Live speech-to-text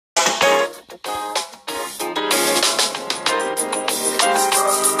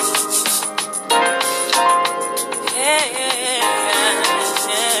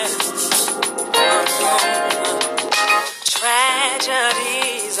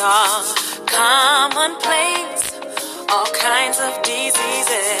are commonplace. All kinds of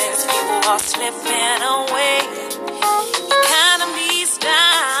diseases, people are slipping away. Economy's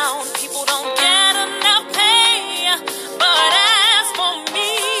down, people don't get enough pay. But as for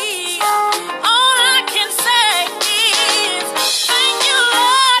me, all I can say is thank you,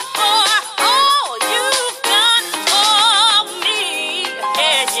 Lord, for all you've done for me.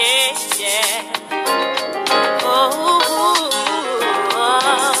 Yeah, yeah, yeah.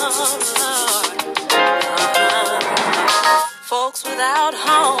 Folks without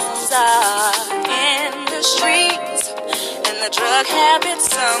homes are in the streets, and the drug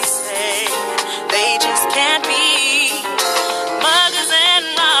habits, some say, they just can't be. Muggers and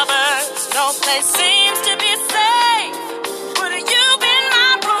robbers, no place seems to be safe. But you've been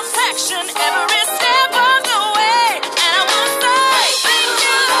my protection every step of the way. And I want to say thank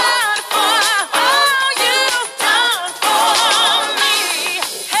you, Lord, for all you've done for me.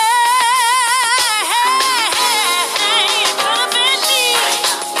 Hey, hey, hey, you could have been me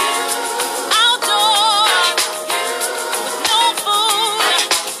outdoors with no food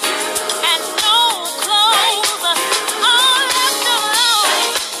and no clothes, all left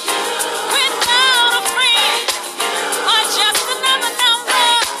alone without a friend or just another number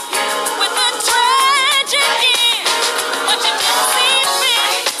with a tragic end. But you didn't see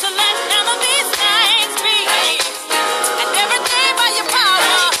fit to let none of these things be. And every day by your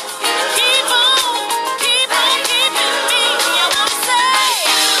power, you keep on keeping me. I want to say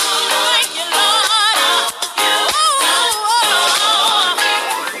thank you, Lord.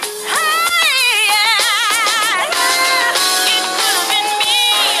 Hey, yeah. It could have been me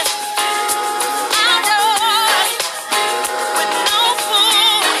outdoors with no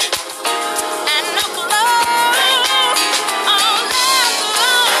food and no clothes, all left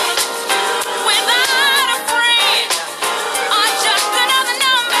alone without a friend or just another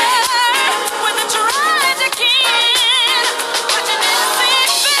number with a tragic end. But you didn't see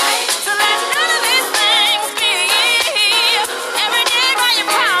fit to let none of these things be. Every day by your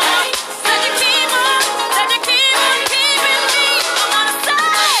power, said you keep on keeping me. I wanna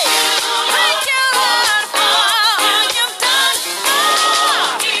say thank you, Lord, for all you've done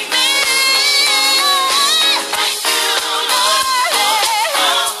for me. Thank you, Lord, for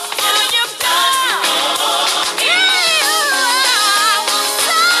all you've done.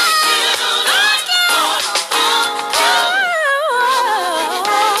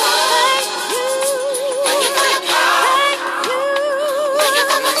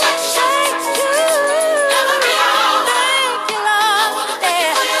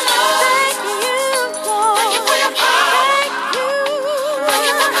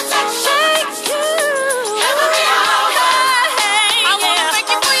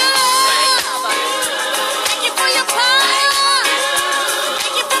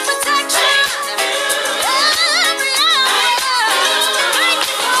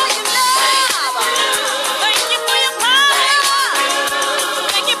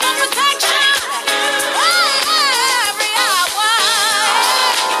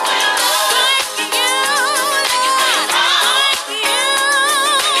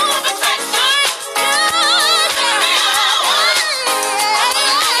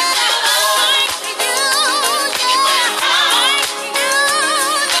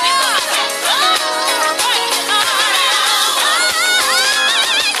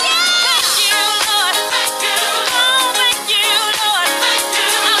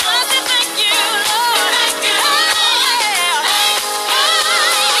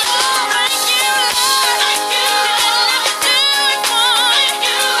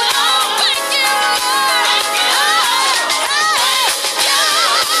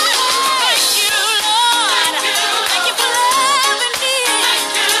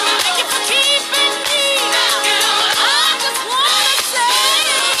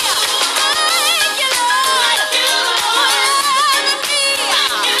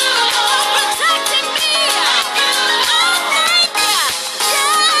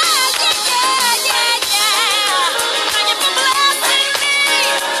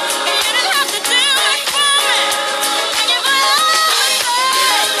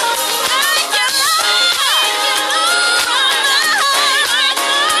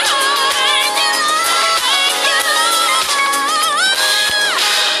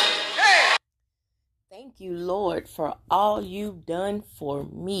 Thank you, Lord, for all you've done for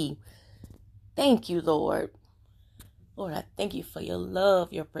me. Thank you, Lord. Lord, I thank you for your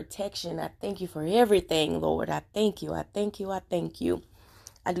love, your protection. I thank you for everything, Lord. I thank you. I thank you. I thank you.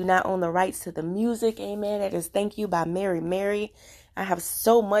 I do not own the rights to the music. Amen. That is Thank You by Mary Mary. I have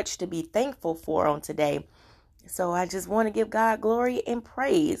so much to be thankful for on today. So I just want to give God glory and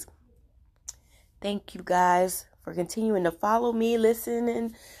praise. Thank you guys for continuing to follow me,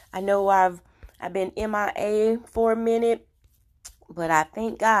 listening. I know I've been MIA for a minute, but I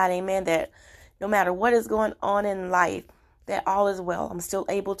thank God, amen, that no matter what is going on in life, that all is well. I'm still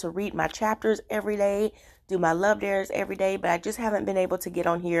able to read my chapters every day, do my love dares every day, but I just haven't been able to get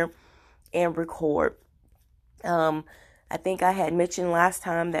on here and record. I think I had mentioned last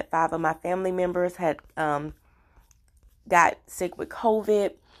time that 5 of my family members had got sick with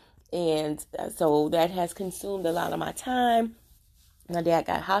COVID, and so that has consumed a lot of my time. My dad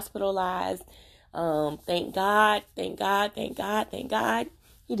got hospitalized. Thank God, thank God, thank God, thank God.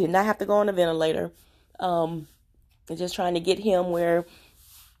 He did not have to go on a ventilator. Just trying to get him where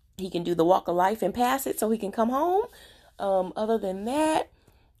he can do the walk of life and pass it so he can come home. Other than that,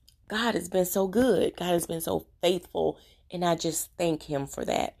 God has been so good. God has been so faithful. And I just thank him for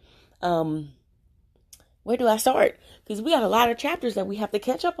that. Where do I start? Because we got a lot of chapters that we have to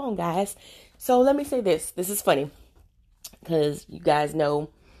catch up on, guys. So let me say this. This is funny. Because you guys know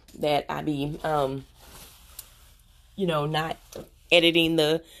that I be, not editing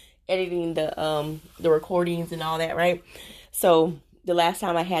the recordings and all that, right? So the last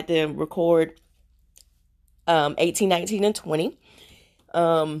time I had to record 18, 19, and 20.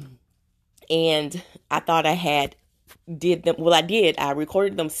 And I thought I had did them. Well, I did. I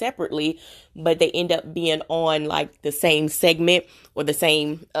recorded them separately, but they end up being on like the same segment or the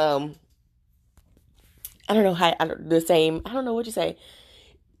same, I don't know what you say.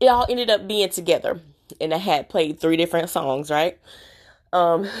 It all ended up being together, and I had played 3 different songs, right?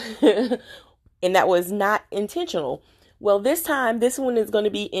 And that was not intentional. Well, this time, this one is going to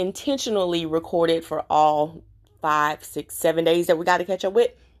be intentionally recorded for all 5, 6, 7 days that we got to catch up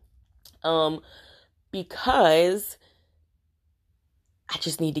with. Because I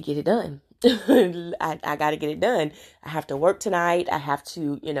just need to get it done. I got to get it done. I have to work tonight. I have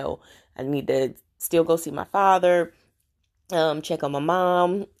to, I need to still go see my father, check on my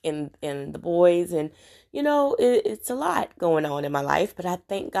mom and the boys. And, it's a lot going on in my life, but I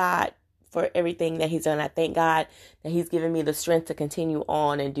thank God for everything that he's done. I thank God that he's given me the strength to continue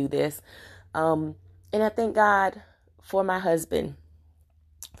on and do this. And I thank God for my husband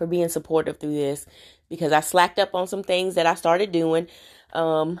for being supportive through this, because I slacked up on some things that I started doing,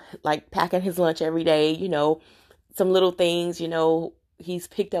 like packing his lunch every day, some little things, he's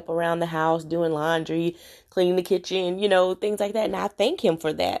picked up around the house, doing laundry, cleaning the kitchen, things like that. And I thank him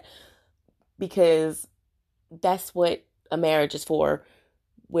for that, because that's what a marriage is for,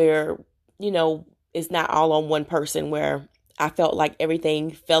 where, it's not all on one person, where I felt like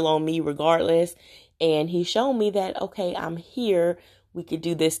everything fell on me regardless. And he showed me that, okay, I'm here. We could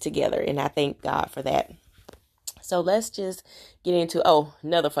do this together. And I thank God for that. So let's just get into,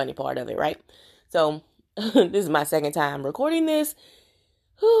 another funny part of it, right? So this is my second time recording this.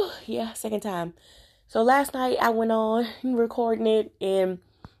 Whew, yeah, second time. So last night I went on recording it, and,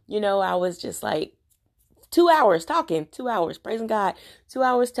 I was just like 2 hours talking, 2 hours, praising God, 2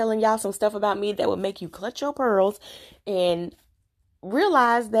 hours telling y'all some stuff about me that would make you clutch your pearls, and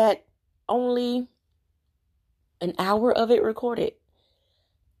realize that only an hour of it recorded.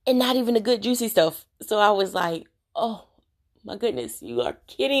 And not even the good juicy stuff. So I was like, oh my goodness, you are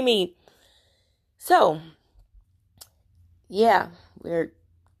kidding me. So, yeah, we're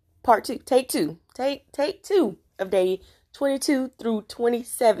part 2, take 2. Take 2 of day 22 through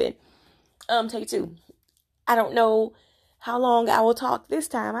 27. Take 2. I don't know how long I will talk this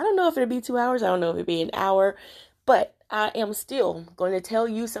time. I don't know if it'll be 2 hours. I don't know if it'll be an hour. But I am still going to tell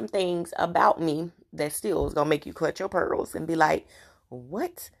you some things about me that still is going to make you clutch your pearls and be like,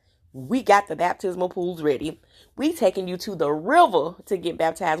 what? We got the baptismal pools ready. We taking you to the river to get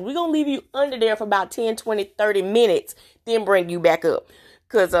baptized. We're going to leave you under there for about 10, 20, 30 minutes, then bring you back up.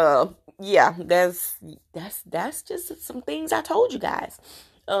 Because, yeah, that's just some things I told you guys.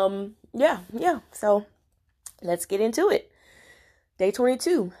 Yeah. So let's get into it. Day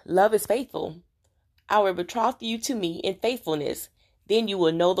 22, love is faithful. I will betroth you to me in faithfulness. Then you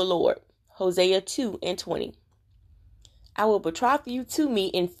will know the Lord. Hosea 2:20. I will betroth you to me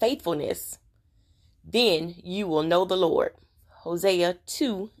in faithfulness. Then you will know the Lord. Hosea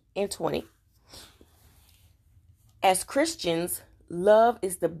 2:20. As Christians, love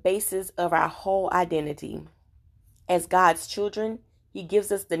is the basis of our whole identity. As God's children, he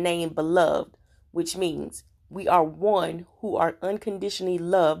gives us the name beloved, which means we are one who are unconditionally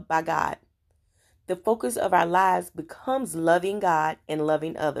loved by God. The focus of our lives becomes loving God and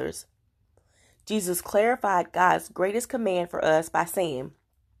loving others. Jesus clarified God's greatest command for us by saying,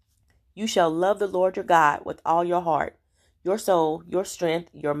 you shall love the Lord your God with all your heart, your soul, your strength,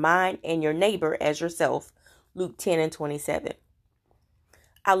 your mind, and your neighbor as yourself. Luke 10:27.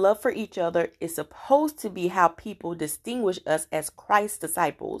 Our love for each other is supposed to be how people distinguish us as Christ's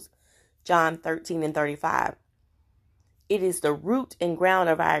disciples. John 13:35. It is the root and ground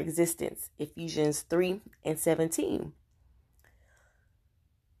of our existence. Ephesians 3:17.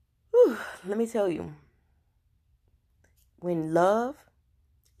 Let me tell you, when love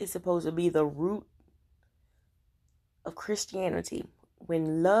is supposed to be the root of Christianity,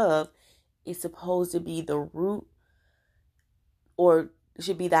 when love is supposed to be the root or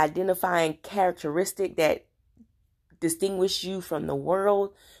should be the identifying characteristic that distinguishes you from the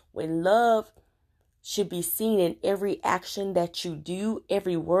world, when love should be seen in every action that you do,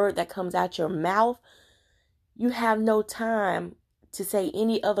 every word that comes out your mouth, you have no time to say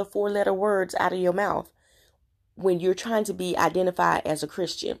any other four-letter words out of your mouth when you're trying to be identified as a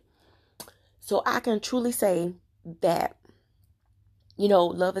Christian. So I can truly say that,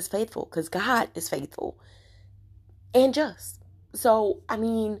 love is faithful because God is faithful and just. So,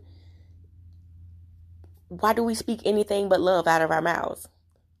 why do we speak anything but love out of our mouths?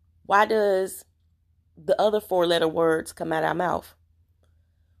 Why does the other four-letter words come out of our mouth?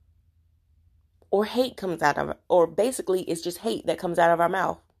 Or hate comes out of, or basically it's just hate that comes out of our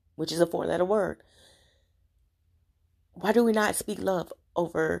mouth, which is a four-letter word. Why do we not speak love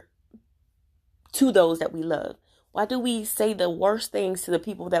over to those that we love? Why do we say the worst things to the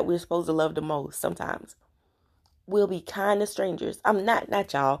people that we're supposed to love the most sometimes? We'll be kind to strangers. I'm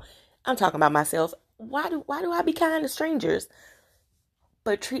not y'all. I'm talking about myself. Why do I be kind to strangers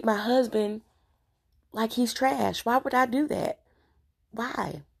but treat my husband like he's trash? Why would I do that?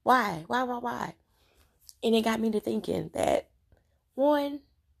 Why? And it got me to thinking that, one,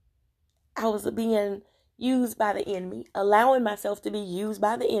 I was being used by the enemy, allowing myself to be used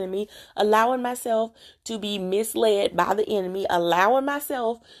by the enemy, allowing myself to be misled by the enemy, allowing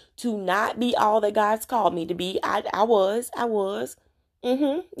myself to not be all that God's called me to be. I was.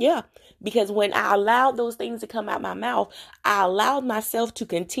 Yeah. Because when I allowed those things to come out my mouth, I allowed myself to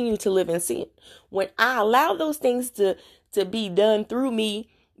continue to live in sin. When I allowed those things to be done through me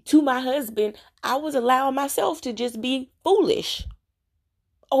to my husband, I was allowing myself to just be foolish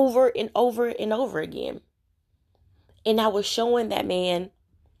over and over and over again. And I was showing that man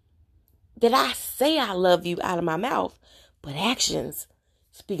that I say I love you out of my mouth, but actions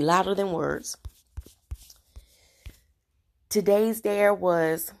speak louder than words. Today's dare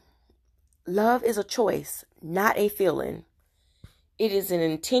was, love is a choice, not a feeling. It is an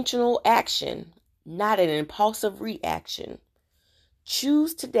intentional action, not an impulsive reaction.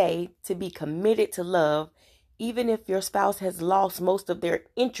 Choose today to be committed to love, even if your spouse has lost most of their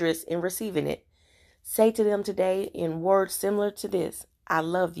interest in receiving it. Say to them today in words similar to this, I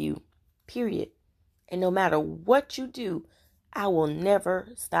love you, period. And no matter what you do, I will never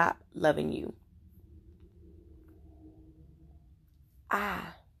stop loving you. I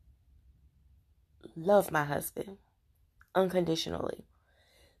love my husband unconditionally.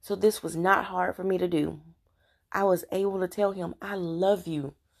 So this was not hard for me to do. I was able to tell him, I love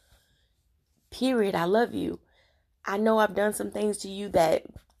you. Period. I love you. I know I've done some things to you that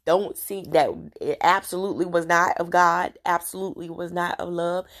don't seem, that it absolutely was not of God, absolutely was not of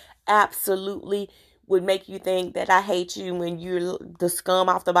love, absolutely would make you think that I hate you when you're the scum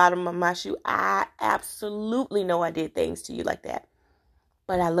off the bottom of my shoe. I absolutely know I did things to you like that.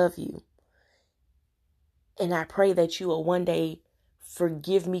 But I love you. And I pray that you will one day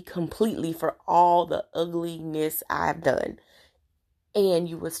forgive me completely for all the ugliness I've done. And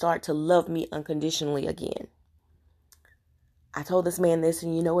you will start to love me unconditionally again. I told this man this,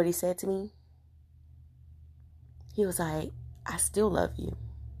 and you know what he said to me? He was like, I still love you.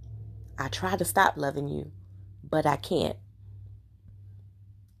 I try to stop loving you, but I can't.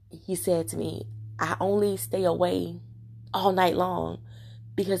 He said to me, I only stay away all night long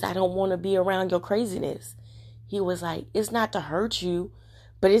because I don't want to be around your craziness. He was like, it's not to hurt you,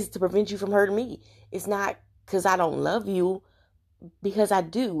 but it's to prevent you from hurting me. It's not because I don't love you, because I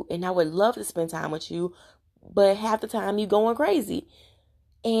do, and I would love to spend time with you, but half the time you going crazy.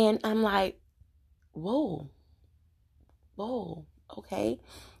 And I'm like, whoa, okay.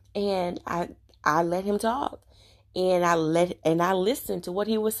 And I let him talk, and I listened to what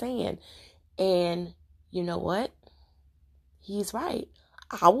he was saying. And you know what? He's right.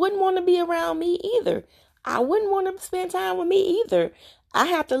 I wouldn't want to be around me either. I wouldn't want to spend time with me either. I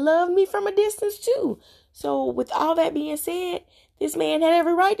have to love me from a distance too. So with all that being said, this man had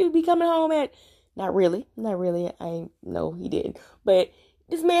every right to be coming home at, not really. No, he didn't. But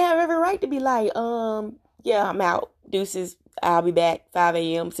this man had every right to be like, yeah, I'm out. Deuces. I'll be back 5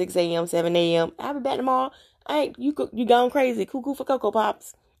 a.m., 6 a.m., 7 a.m. I'll be back tomorrow. You gone crazy. Cuckoo for Cocoa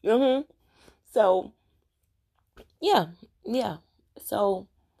Pops. So yeah, yeah. So,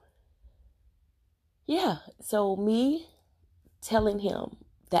 yeah. So me telling him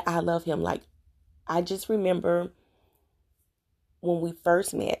that I love him, like, I just remember when we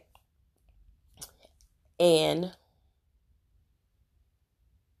first met and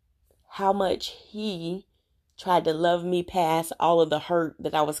how much he tried to love me past all of the hurt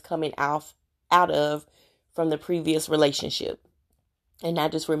that I was coming out of from the previous relationship. And I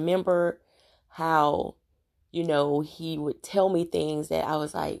just remember how, he would tell me things that I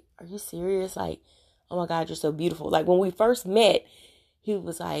was like, are you serious? Like, oh my God, you're so beautiful. Like when we first met, he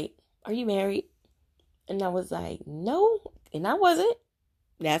was like, are you married? And I was like, no. And I wasn't.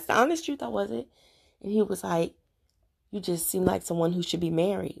 That's the honest truth. I wasn't. And he was like, you just seem like someone who should be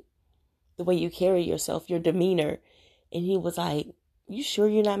married. The way you carry yourself, your demeanor. And he was like, you sure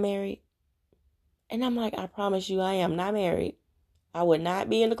you're not married? And I'm like, I promise you I am not married. I would not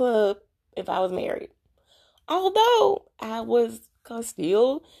be in the club if I was married. Although I was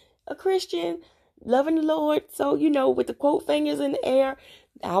still a Christian, loving the Lord. So, with the quote fingers in the air,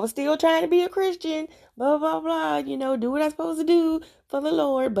 I was still trying to be a Christian, blah, blah, blah, do what I'm supposed to do for the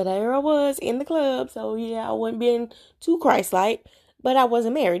Lord. But there I was in the club. So, yeah, I wasn't being too Christ-like, but I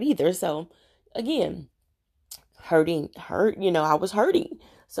wasn't married either. So, again, hurt, I was hurting.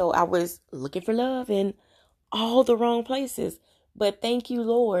 So I was looking for love in all the wrong places. But thank you,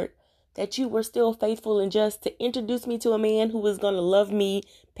 Lord, that you were still faithful and just to introduce me to a man who was going to love me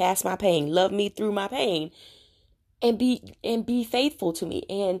past my pain, love me through my pain, and be faithful to me.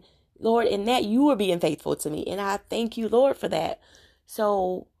 And Lord, in that you were being faithful to me. And I thank you, Lord, for that.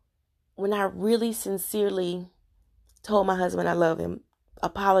 So when I really sincerely told my husband I love him,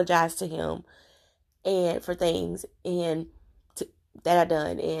 apologized to him and for things that I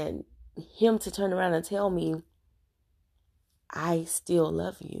done, and him to turn around and tell me, I still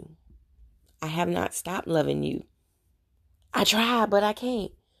love you. I have not stopped loving you. I try, but I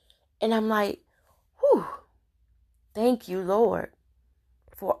can't. And I'm like, whew, thank you, Lord,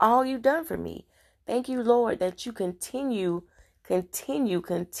 for all you've done for me. Thank you, Lord, that you continue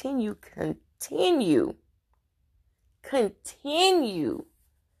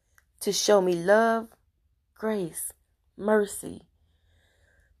to show me love, grace, mercy,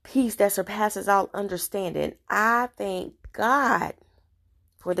 peace that surpasses all understanding. I thank God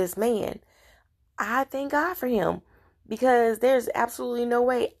for this man. I thank God for him, because there's absolutely no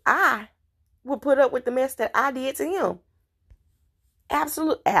way I would put up with the mess that I did to him.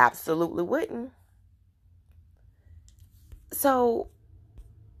 Absolutely wouldn't. So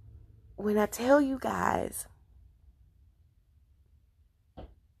when I tell you guys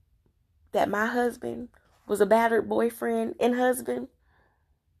that my husband was a battered boyfriend and husband,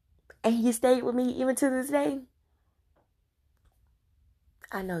 and he stayed with me even to this day,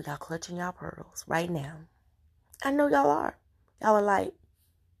 I know y'all clutching y'all pearls right now. I know y'all are. Y'all are like,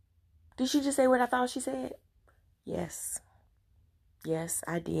 did she just say what I thought she said? Yes. Yes,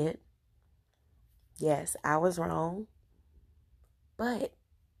 I did. Yes, I was wrong. But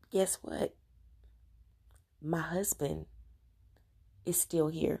guess what? My husband is still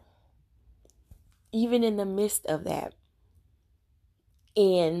here, even in the midst of that.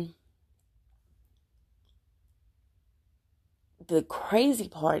 And the crazy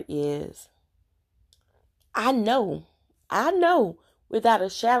part is, I know, without a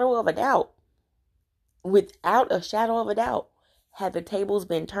shadow of a doubt, had the tables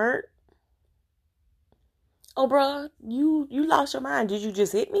been turned, oh, bruh, you lost your mind. Did you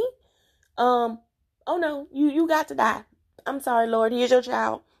just hit me? Oh no, you got to die. I'm sorry, Lord. Here's your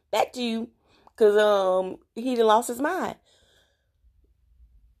child. Back to you. Because he done lost his mind.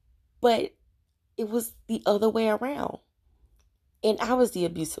 But it was the other way around. And I was the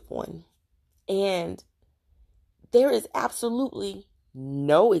abusive one. And there is absolutely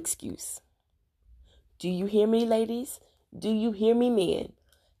no excuse. Do you hear me, ladies? Do you hear me, men?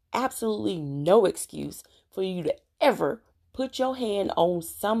 Absolutely no excuse for you to ever put your hand on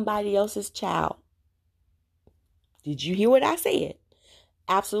somebody else's child. Did you hear what I said?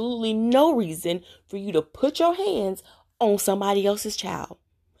 Absolutely no reason for you to put your hands on somebody else's child.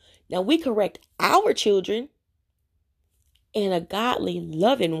 Now, we correct our children in a godly,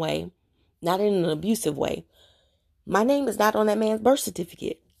 loving way, not in an abusive way. My name is not on that man's birth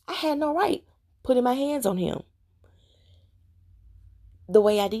certificate. I had no right putting my hands on him the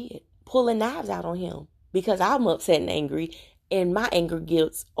way I did, pulling knives out on him because I'm upset and angry and my anger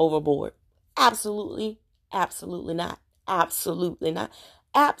gets overboard. Absolutely not. Absolutely not.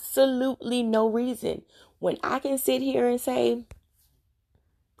 Absolutely no reason. When I can sit here and say,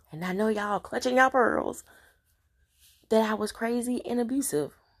 and I know y'all clutching y'all pearls, that I was crazy and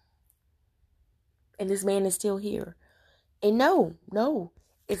abusive. And this man is still here. And no,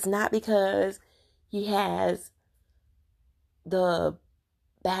 it's not because he has the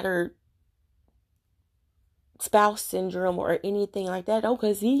battered spouse syndrome or anything like that. Oh,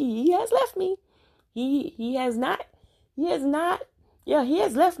 because he has left me. He has not. He has not. Yeah, he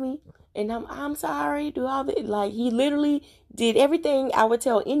has left me. And I'm sorry. Do all that. Like, he literally did everything I would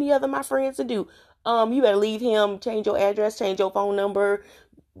tell any other of my friends to do. You better leave him, change your address, change your phone number,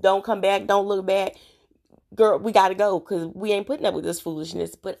 don't come back, don't look back. Girl, we gotta go because we ain't putting up with this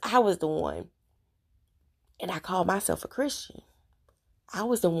foolishness. But I was the one. And I called myself a Christian. I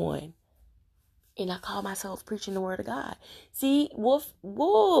was the one. And I called myself preaching the word of God. See,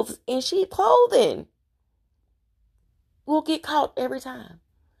 wolves in sheep clothing will get caught every time.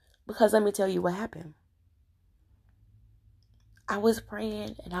 Because let me tell you what happened. I was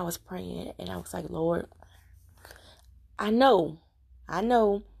praying and I was praying and I was like, Lord, I know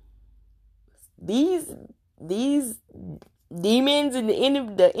these demons and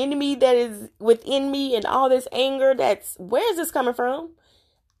the enemy that is within me and all this anger, where's this coming from?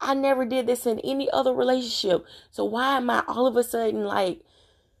 I never did this in any other relationship. So why am I all of a sudden like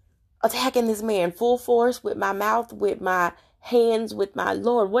attacking this man full force with my mouth, with my hands, with my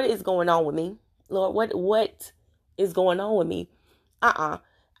Lord? What is going on with me? Lord, what is going on with me?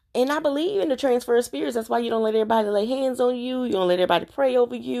 And I believe in the transfer of spirits. That's why you don't let everybody lay hands on you. You don't let everybody pray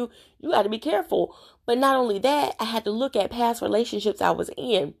over you. You got to be careful. But not only that, I had to look at past relationships I was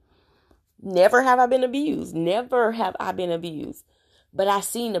in. Never have I been abused. Never have I been abused. But I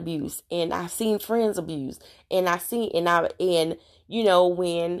seen abuse, and I seen friends abused, and you know,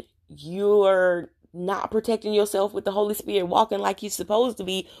 when you're not protecting yourself with the Holy Spirit, walking like you're supposed to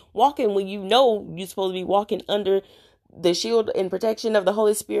be walking, when you know you're supposed to be walking under the shield and protection of the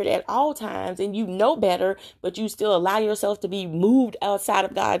Holy Spirit at all times, and you know better, but you still allow yourself to be moved outside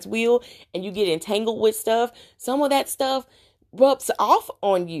of God's will, and you get entangled with stuff. Some of that stuff rubs off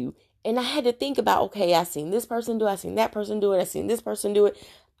on you. And I had to think about, okay, I seen this person do it, I seen that person do it, I seen this person do it.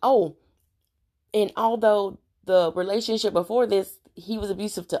 Oh, and although the relationship before this, he was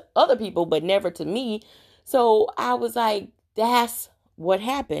abusive to other people, but never to me. So I was like, that's what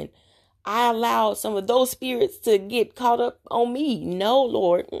happened. I allowed some of those spirits to get caught up on me. No,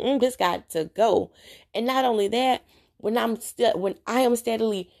 Lord, this got to go. And not only that, when I am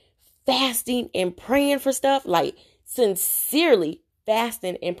steadily fasting and praying for stuff, like sincerely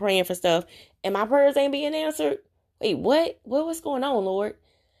fasting and praying for stuff, and my prayers ain't being answered. Wait, what's going on, Lord?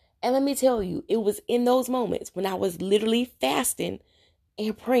 And let me tell you, it was in those moments when I was literally fasting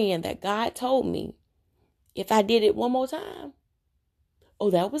and praying that God told me if I did it one more time,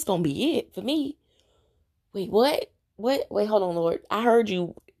 oh, that was gonna be it for me. Wait, what? Wait, hold on, Lord. I heard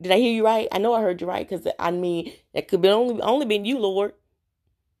you. Did I hear you right? I know I heard you right, because I mean that could be only been you, Lord.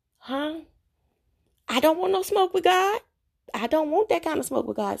 Huh? I don't want no smoke with God. I don't want that kind of smoke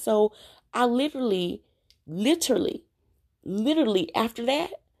with God. So I literally after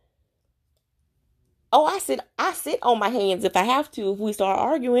that, oh, I sit on my hands if I have to, if we start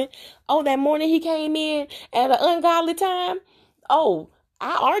arguing. Oh, that morning he came in at an ungodly time. Oh,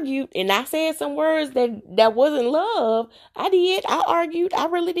 I argued and I said some words that wasn't love. I did. I argued. I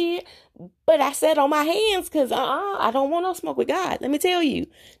really did. But I sat on my hands because I don't want no smoke with God. Let me tell you.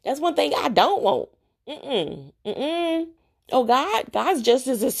 That's one thing I don't want. Oh, God's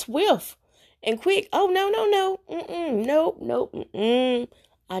justice is swift and quick. Oh, no. Nope.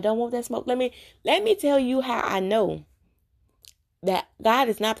 I don't want that smoke. Let me tell you how I know that God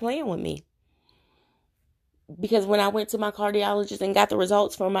is not playing with me. Because when I went to my cardiologist and got the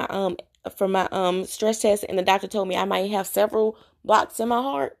results from my stress test, and the doctor told me I might have several blocks in my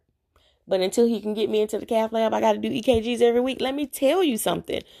heart, but until he can get me into the cath lab, I got to do EKGs every week. Let me tell you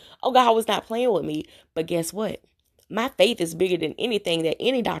something. Oh, God was not playing with me. But guess what? My faith is bigger than anything that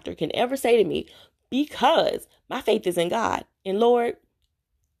any doctor can ever say to me, because my faith is in God. And Lord,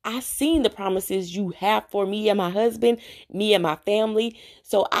 I've seen the promises you have for me and my husband, me and my family.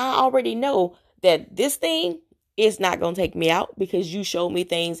 So I already know that this thing is not going to take me out, because you showed me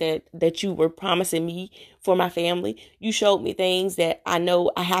things that you were promising me for my family. You showed me things that I know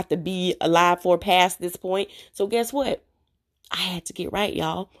I have to be alive for past this point. So guess what? I had to get right,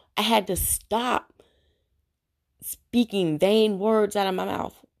 y'all. I had to stop speaking vain words out of my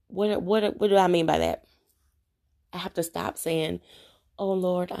mouth. What do I mean by that? I have to stop saying, oh,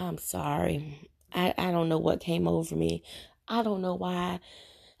 Lord, I'm sorry. I don't know what came over me. I don't know why.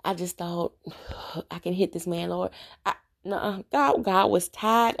 I just thought I can hit this man, Lord. God was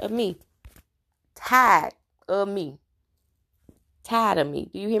tired of me. Tired of me. Tired of me.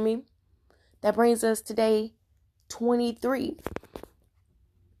 Do you hear me? That brings us today, 23.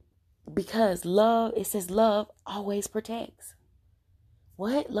 Because love, it says love always protects.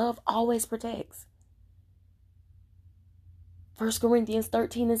 What? Love always protects. 1 Corinthians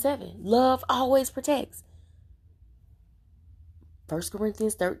 13:7. Love always protects. 1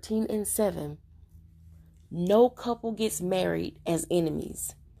 Corinthians 13:7. No couple gets married as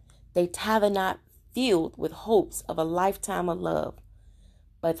enemies. They tie the knot filled with hopes of a lifetime of love.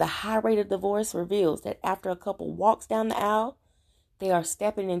 But the high rate of divorce reveals that after a couple walks down the aisle, they are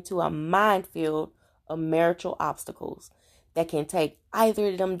stepping into a minefield of marital obstacles that can take either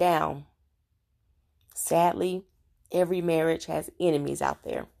of them down. Sadly, every marriage has enemies out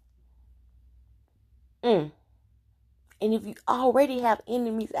there. And if you already have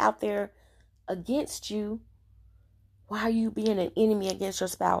enemies out there against you, why are you being an enemy against your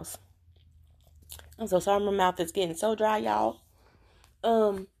spouse? I'm so sorry, my mouth is getting so dry, y'all.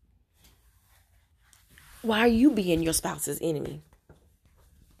 Why are you being your spouse's enemy?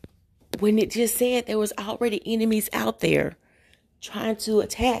 When it just said there was already enemies out there trying to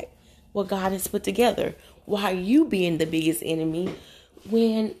attack what God has put together. Why are you being the biggest enemy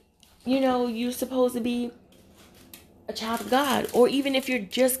when, you're supposed to be a child of God? Or even if you're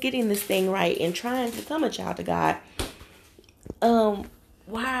just getting this thing right and trying to become a child of God,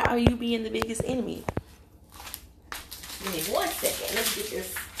 why are you being the biggest enemy? Give me 1 second. Let's get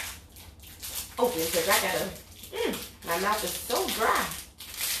this open because I gotta, my mouth is so dry.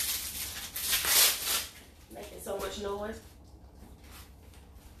 Making so much noise.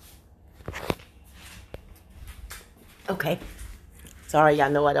 Okay. Sorry, y'all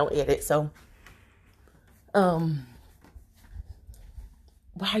know I don't edit, so. Why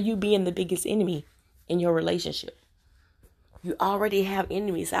are you being the biggest enemy in your relationship? You already have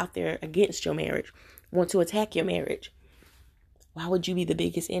enemies out there against your marriage, want to attack your marriage. Why would you be the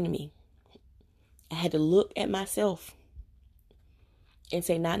biggest enemy? I had to look at myself and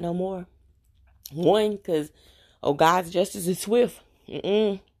say, not no more. One, because, God's justice is swift.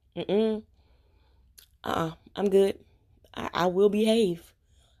 I'm good. I will behave.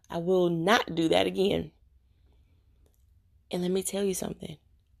 I will not do that again. And let me tell you something.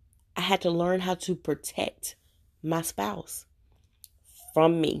 I had to learn how to protect my spouse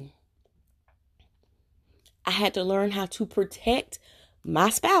from me. I had to learn how to protect my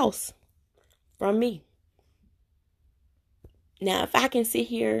spouse from me. Now, if I can sit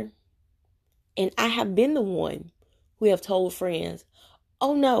here and I have been the one who have told friends,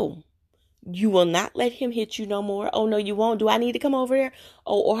 oh no, you will not let him hit you no more. Oh no, you won't. Do I need to come over there?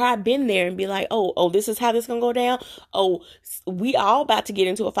 Or I've been there and be like, oh, this is how this gonna go down. Oh, we all about to get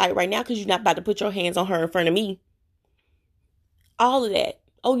into a fight right now because you're not about to put your hands on her in front of me. All of that.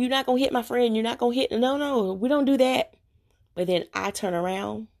 Oh, you're not gonna hit my friend. You're not gonna hit. No, we don't do that. But then I turn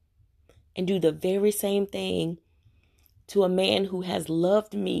around and do the very same thing to a man who has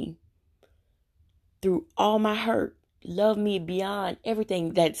loved me through all my hurt, loved me beyond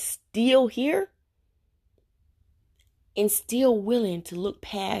everything, that's still here and still willing to look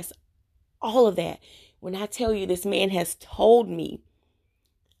past all of that. When I tell you this man has told me,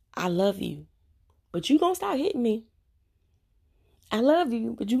 I love you, but you gonna stop hitting me. I love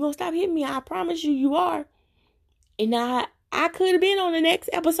you, but you gonna stop hitting me. I promise you, you are. And I could have been on the next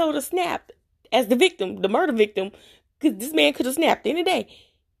episode of Snap as the victim, the murder victim, because this man could have snapped any day.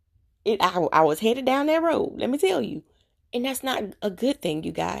 I was headed down that road, let me tell you. And that's not a good thing,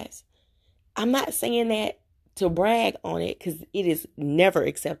 you guys. I'm not saying that to brag on it, because it is never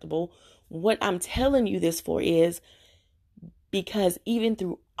acceptable. What I'm telling you this for is because even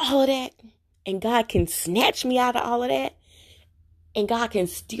through all of that, and God can snatch me out of all of that, and God can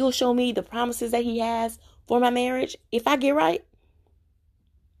still show me the promises that he has for my marriage. If I get right,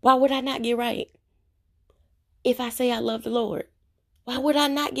 why would I not get right? If I say I love the Lord, why would I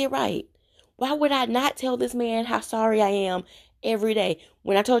not get right? Why would I not tell this man how sorry I am every day?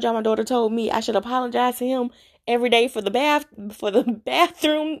 When I told y'all my daughter told me I should apologize to him every day for the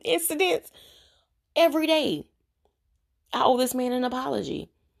bathroom incidents. Every day. I owe this man an apology.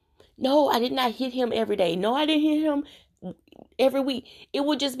 No, I did not hit him every day. No, I didn't hit him every week. It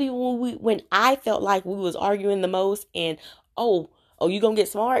would just be when I felt like we was arguing the most, and oh, you gonna get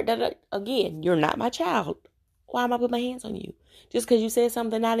smart? Again, you're not my child. Why am I putting my hands on you? Just because you said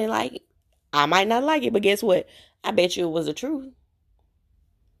something I didn't like? I might not like it, but guess what? I bet you it was the truth.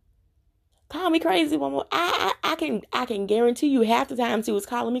 Call me crazy one more. I can guarantee you half the times he was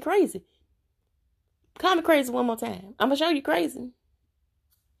calling me crazy. Call me crazy one more time. I'm gonna show you crazy.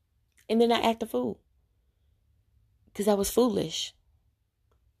 And then I act a fool. Because I was foolish.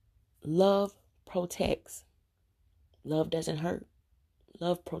 Love protects. Love doesn't hurt.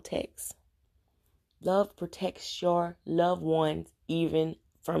 Love protects. Love protects your loved ones even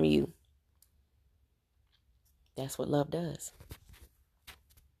from you. That's what love does.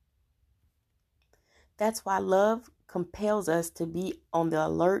 That's why love compels us to be on the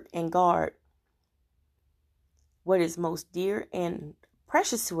alert and guard what is most dear and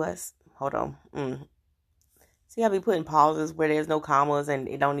precious to us. Hold on. See, I'll be putting pauses where there's no commas and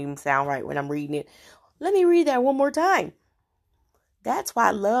it don't even sound right when I'm reading it. Let me read that one more time. That's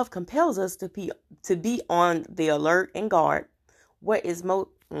why love compels us to be on the alert and guard. What is most...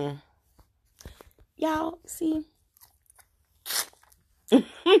 Y'all, see?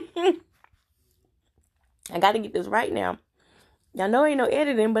 I got to get this right now. Y'all know ain't no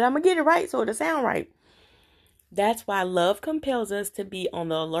editing, but I'm going to get it right so it'll sound right. That's why love compels us to be on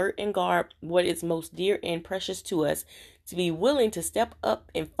the alert and guard what is most dear and precious to us, to be willing to step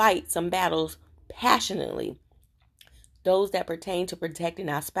up and fight some battles passionately, those that pertain to protecting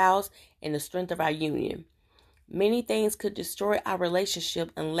our spouse and the strength of our union. Many things could destroy our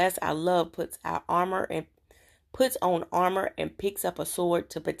relationship unless our love puts on armor and picks up a sword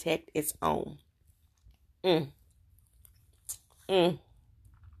to protect its own. Mm. Mm.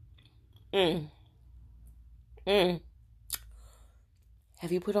 Mm. Mm.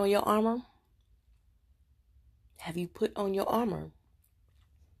 Have you put on your armor? Have you put on your armor?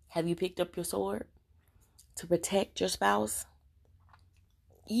 Have you picked up your sword to protect your spouse?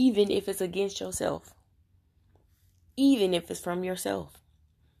 Even if it's against yourself. Even if it's from yourself.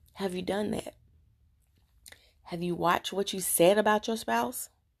 Have you done that? Have you watched what you said about your spouse?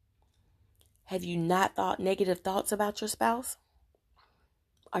 Have you not thought negative thoughts about your spouse?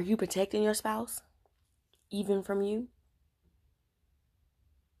 Are you protecting your spouse? Even from you?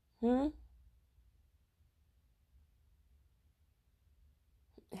 Huh?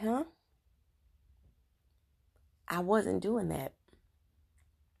 I wasn't doing that.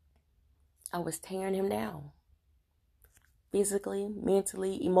 I was tearing him down. Physically,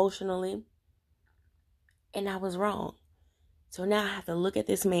 mentally, emotionally. And I was wrong. So now I have to look at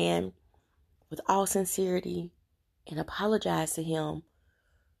this man with all sincerity and apologize to him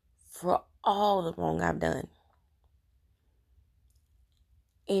for all the wrong I've done.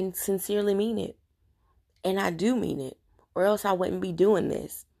 And sincerely mean it. And I do mean it. Or else I wouldn't be doing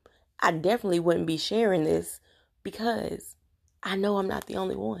this. I definitely wouldn't be sharing this because I know I'm not the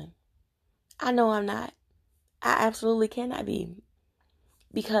only one. I know I'm not. I absolutely cannot be.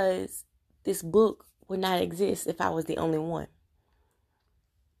 Because this book would not exist if I was the only one.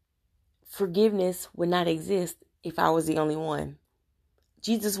 Forgiveness would not exist if I was the only one.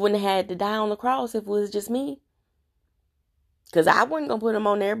 Jesus wouldn't have had to die on the cross if it was just me. Because I wasn't going to put him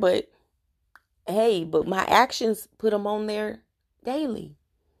on there, but my actions put him on there daily.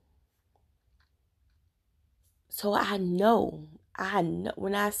 So I know,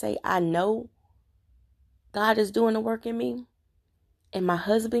 when I say I know God is doing the work in me, and my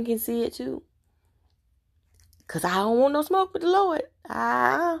husband can see it too. Because I don't want no smoke with the Lord.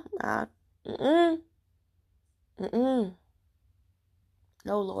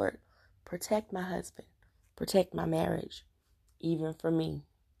 No, Lord, protect my husband. Protect my marriage, even for me.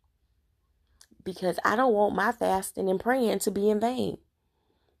 Because I don't want my fasting and praying to be in vain.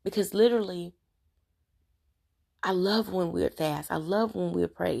 Because literally, I love when we fast. I love when we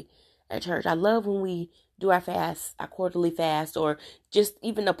pray at church. I love when we do our fast, our quarterly fast, or just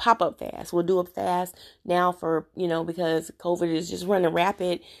even a pop-up fast. We'll do a fast now for, because COVID is just running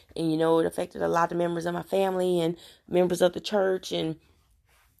rapid. And, it affected a lot of members of my family and members of the church. And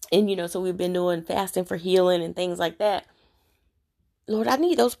so we've been doing fasting for healing and things like that. Lord, I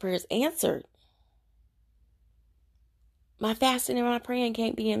need those prayers answered. My fasting and my praying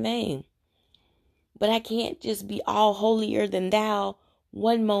can't be in vain. But I can't just be all holier than thou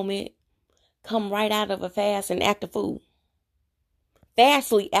one moment, come right out of a fast and act a fool.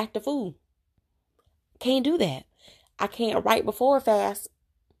 Fastly act a fool. Can't do that. I can't right before a fast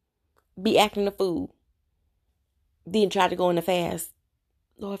be acting a fool. Then try to go in the fast.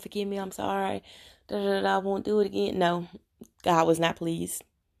 Lord, forgive me, I'm sorry. I won't do it again. No, God was not pleased.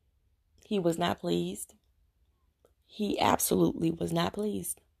 He was not pleased. He absolutely was not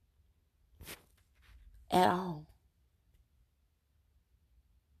pleased. At all.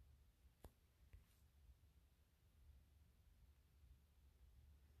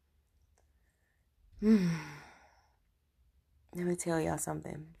 Let me tell y'all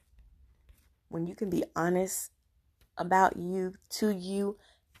something. When you can be honest about you, to you,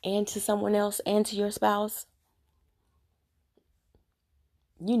 and to someone else, and to your spouse,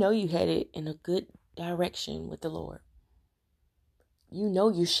 you headed in a good direction with the Lord.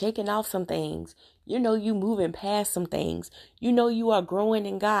 You're shaking off some things. You moving past some things. You are growing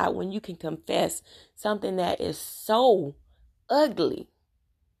in God when you can confess something that is so ugly.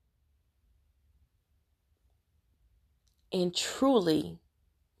 and truly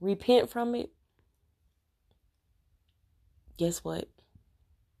repent from it, guess what?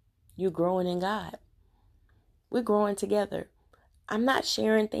 You're growing in God. We're growing together. I'm not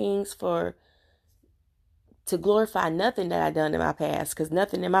sharing things to glorify nothing that I done in my past, because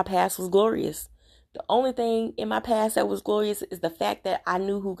nothing in my past was glorious. The only thing in my past that was glorious is the fact that I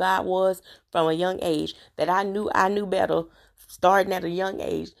knew who God was from a young age, that I knew better starting at a young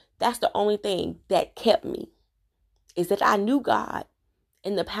age. That's the only thing that kept me, is that I knew God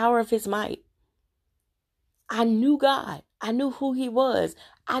and the power of his might. I knew God. I knew who he was.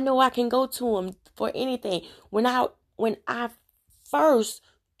 I know I can go to him for anything. When I first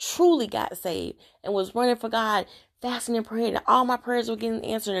truly got saved and was running for God, fasting and praying, and all my prayers were getting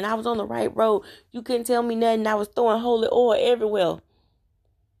answered, and I was on the right road, you couldn't tell me nothing. I was throwing holy oil everywhere.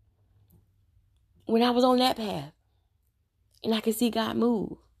 When I was on that path, and I could see God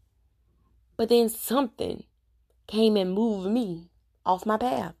move. But then something came and moved me off my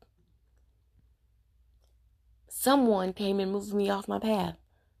path. Someone came and moved me off my path.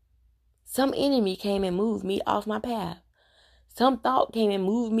 Some enemy came and moved me off my path. Some thought came and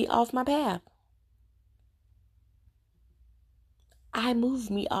moved me off my path. I moved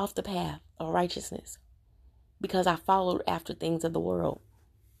me off the path of righteousness because I followed after things of the world.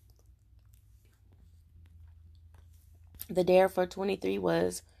 The dare for 23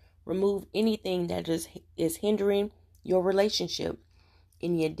 was remove anything that is hindering your relationship,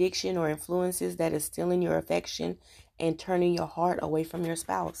 any addiction or influences that is stealing your affection and turning your heart away from your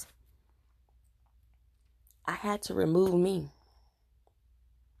spouse. I had to remove me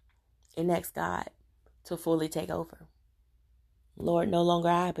and ask God to fully take over. Lord, no longer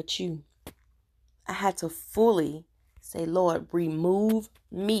I, but you. I had to fully say, Lord, remove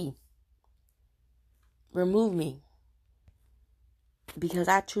me. Remove me. Because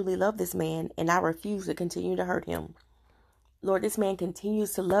I truly love this man and I refuse to continue to hurt him. Lord, this man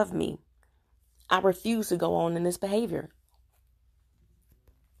continues to love me. I refuse to go on in this behavior.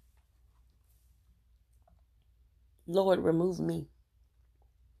 Lord, remove me.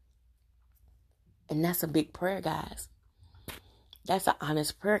 And that's a big prayer, guys. That's an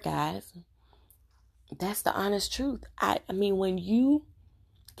honest prayer, guys. That's the honest truth. I mean, when you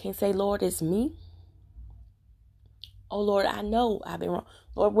can say, Lord, it's me. Oh, Lord, I know I've been wrong.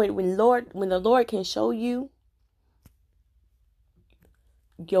 Lord, when the Lord can show you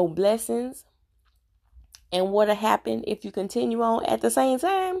your blessings and what'll happen if you continue on at the same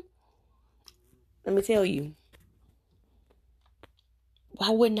time, let me tell you, why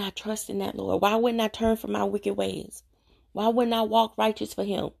wouldn't I trust in that, Lord? Why wouldn't I turn from my wicked ways? Why wouldn't I walk righteous for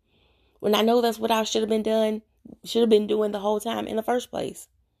him when I know that's what I should have been doing the whole time in the first place?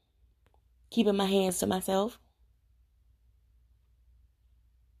 Keeping my hands to myself.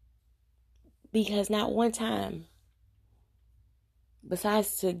 Because not one time,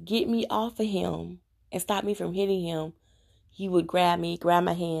 besides to get me off of him and stop me from hitting him, he would grab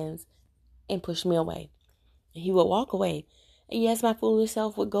my hands, and push me away. And he would walk away. And yes, my foolish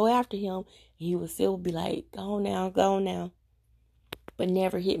self would go after him. And he would still be like, go on now. But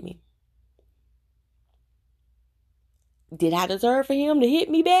never hit me. Did I deserve for him to hit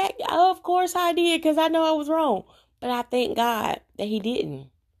me back? Of course I did, because I know I was wrong. But I thank God that he didn't.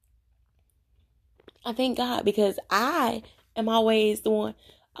 I thank God, because I am always the one,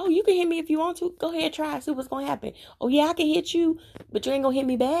 oh, you can hit me if you want to. Go ahead, try, see what's going to happen. Oh, yeah, I can hit you, but you ain't going to hit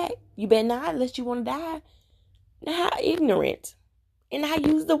me back. You better not, unless you want to die. Now, how ignorant. And I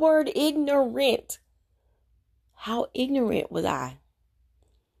use the word ignorant. How ignorant was I?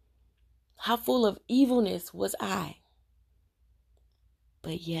 How full of evilness was I?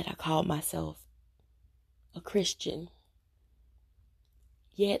 But yet I called myself a Christian.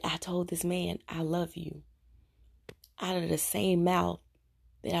 Yet I told this man, I love you. Out of the same mouth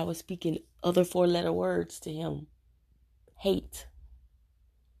that I was speaking other 4-letter words to him. Hate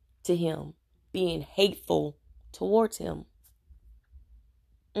to him. Being hateful towards him.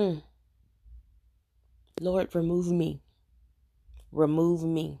 Lord, remove me. Remove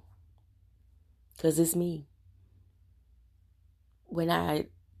me. Because it's me. When I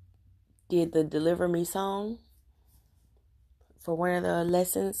did the Deliver Me song for one of the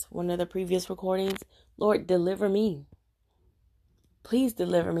lessons, one of the previous recordings, Lord, deliver me. Please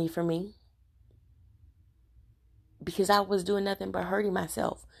deliver me from me. Because I was doing nothing but hurting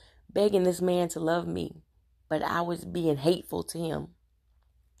myself, begging this man to love me, but I was being hateful to him.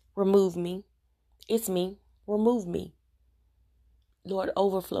 Remove me. It's me. Remove me. Lord,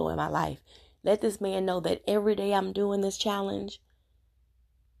 overflow in my life. Let this man know that every day I'm doing this challenge,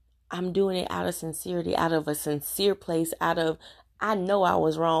 I'm doing it out of sincerity, out of a sincere place, I know I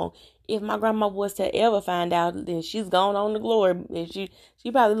was wrong. if my grandma was to ever find out, then she's gone on to glory. And she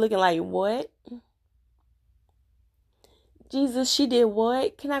probably looking like, what? Jesus, she did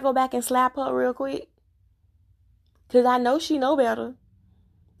what? Can I go back and slap her real quick? Because I know she know better.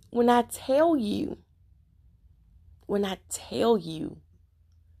 When I tell you,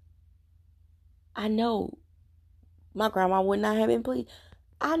 I know my grandma would not have been pleased.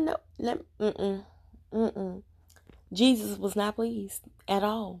 I know. Jesus was not pleased at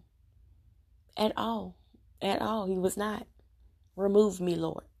all. At all. At all. He was not. Remove me,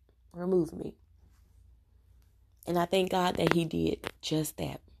 Lord. Remove me. And I thank God that he did just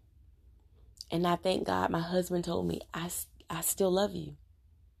that. And I thank God my husband told me, I still love you.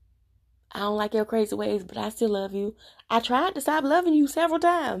 I don't like your crazy ways, but I still love you. I tried to stop loving you several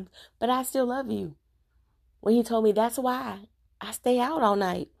times, but I still love you. When he told me that's why I stay out all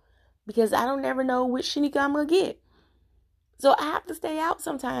night, because I don't never know which Shanika I'm going to get. So I have to stay out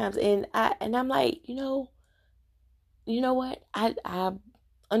sometimes. And I'm like, you know what? I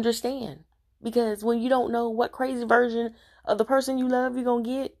understand. Because when you don't know what crazy version of the person you love you're going to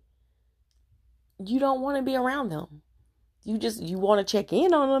get, you don't want to be around them. You want to check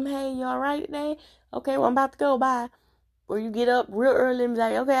in on them. Hey, you all right today? Okay, well, I'm about to go. Bye. Or you get up real early and be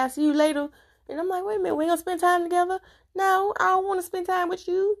like, okay, I'll see you later. And I'm like, wait a minute, we ain't going to spend time together? No, I don't want to spend time with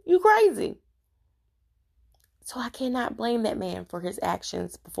you. You crazy. So I cannot blame that man for his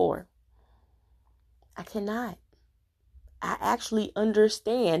actions before. I cannot. I actually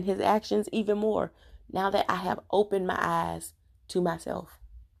understand his actions even more now that I have opened my eyes to myself.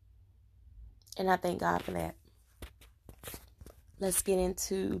 And I thank God for that. Let's get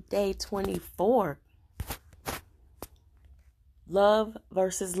into day 24. Love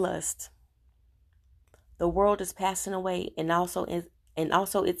versus lust. The world is passing away and also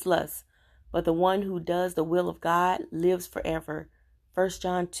its lust, but the one who does the will of God lives forever. 1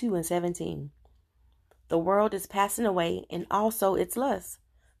 John 2:17. The world is passing away and also its lust,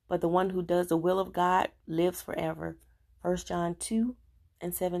 but the one who does the will of God lives forever. 1 John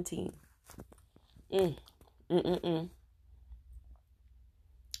 2:17.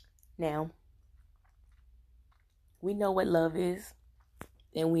 Now, we know what love is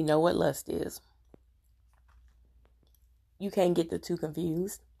and we know what lust is. You can't get the two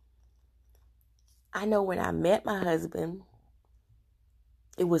confused. I know when I met my husband,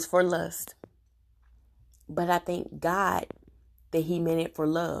 it was for lust. But I thank God that he meant it for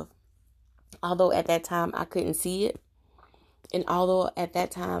love. Although at that time I couldn't see it. And although at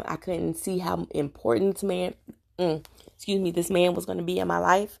that time I couldn't see how important this man was going to be in my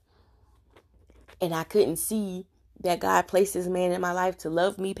life. And I couldn't see that God placed this man in my life to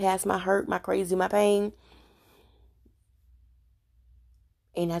love me past my hurt, my crazy, my pain.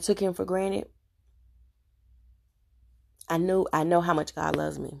 And I took him for granted. I know how much God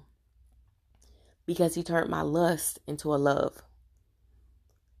loves me. Because he turned my lust into a love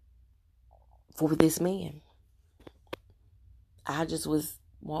for this man. I just was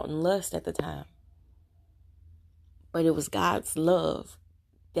wanting lust at the time. But it was God's love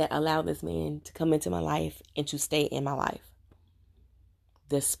that allowed this man to come into my life and to stay in my life.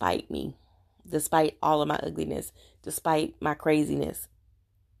 Despite me. Despite all of my ugliness. Despite my craziness.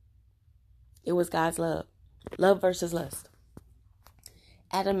 It was God's love. Love versus lust.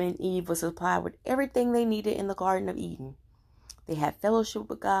 Adam and Eve were supplied with everything they needed in the Garden of Eden. They had fellowship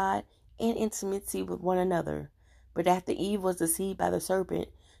with God and intimacy with one another. But after Eve was deceived by the serpent,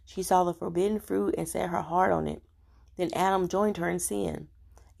 she saw the forbidden fruit and set her heart on it. Then Adam joined her in sin,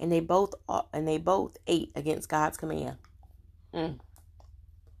 and they both ate against God's command. I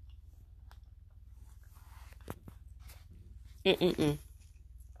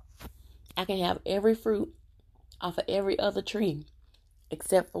can have every fruit off of every other tree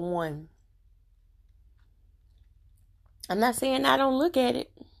except for one. I'm not saying I don't look at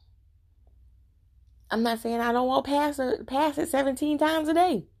it. I'm not saying I don't walk past it 17 times a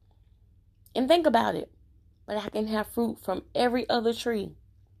day and think about it. But I can have fruit from every other tree.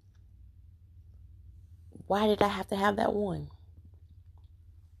 Why did I have to have that one?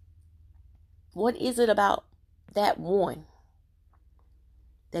 What is it about that one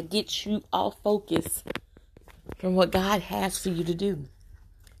that gets you off focus from what God has for you to do?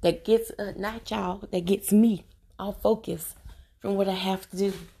 That gets, that gets me off focus from what I have to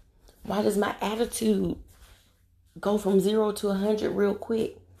do. Why does my attitude go from 0 to 100 real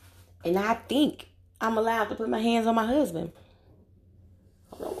quick? And I think I'm allowed to put my hands on my husband.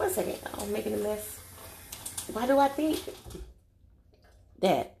 Hold on 1 second. I'm making a mess. Why do I think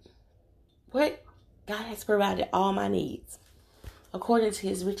that? What? God has provided all my needs according to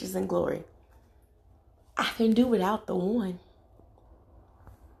his riches and glory. I can do without the one.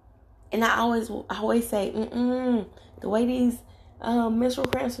 And I always say, the way these menstrual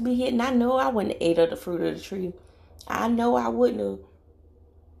cramps would be hitting, I know I wouldn't have ate of the fruit of the tree. I know I wouldn't have.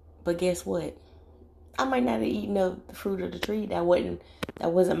 But guess what? I might not have eaten of the fruit of the tree. That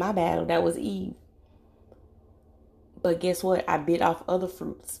wasn't my battle. That was Eve. But guess what? I bit off other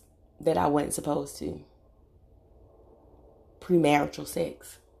fruits that I wasn't supposed to. Premarital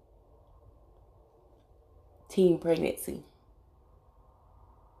sex. Teen pregnancy.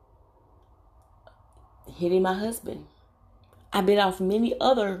 Hitting my husband. I bit off many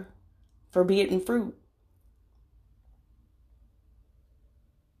other forbidden fruit.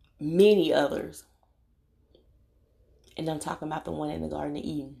 Many others. And I'm talking about the one in the Garden of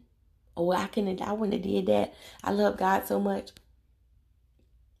Eden. Oh, I wouldn't have did that. I love God so much.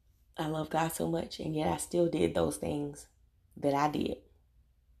 And yet I still did those things that I did.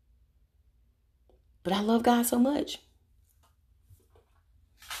 But I love God so much.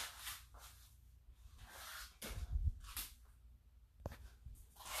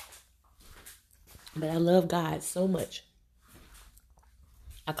 But I love God so much.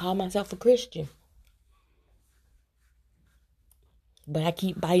 I call myself a Christian. But I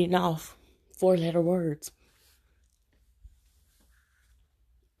keep biting off 4-letter words.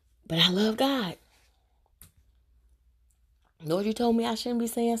 But I love God. Lord, you told me I shouldn't be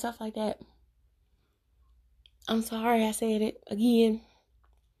saying stuff like that. I'm sorry I said it again.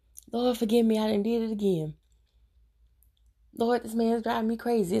 Lord, forgive me, I done did it again. Lord, this man's driving me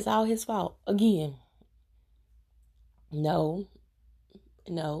crazy. It's all his fault. Again. No.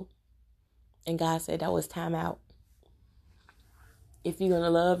 And God said that was time out. If you're going to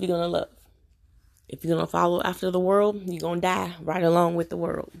love, you're going to love. If you're going to follow after the world, you're going to die right along with the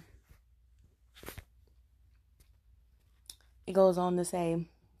world. It goes on to say,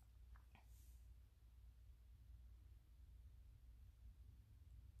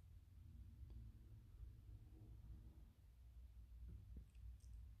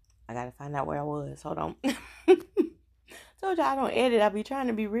 I got to find out where I was. Hold on. Told you I don't edit. I be trying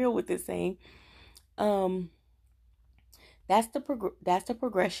to be real with this thing. That's the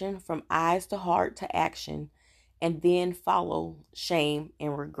progression from eyes to heart to action, and then follow shame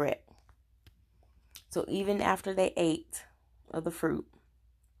and regret. So even after they ate of the fruit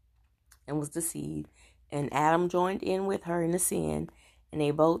and was deceived, and Adam joined in with her in the sin, and they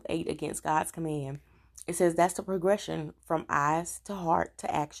both ate against God's command, it says that's the progression from eyes to heart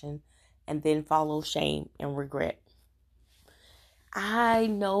to action, and then follow shame and regret. I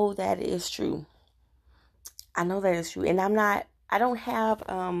know that is true. And I don't have,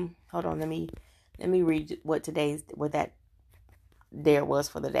 hold on, let me read what that there was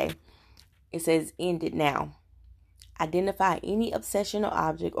for the day. It says, end it now. Identify any obsession or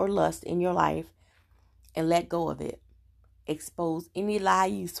object or lust in your life and let go of it. Expose any lie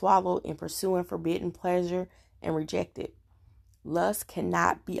you swallow in pursuing forbidden pleasure and reject it. Lust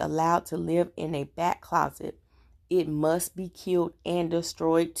cannot be allowed to live in a back closet. It must be killed and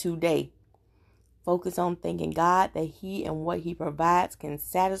destroyed today. Focus on thanking God that He and what He provides can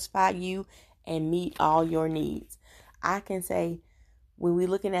satisfy you and meet all your needs. I can say, when we're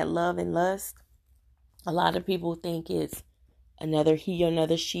looking at love and lust, a lot of people think it's another he,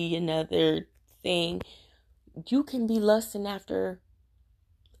 another she, another thing. You can be lusting after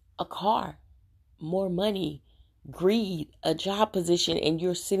a car, more money, greed, a job position, and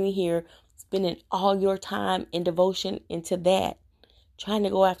you're sitting here spending all your time and devotion into that, trying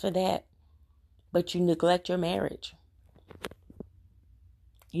to go after that. But you neglect your marriage.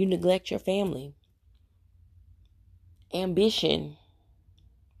 You neglect your family. Ambition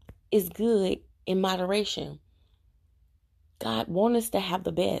is good in moderation. God wants us to have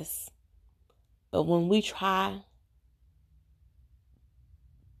the best. But when we try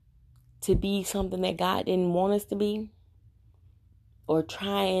to be something that God didn't want us to be, or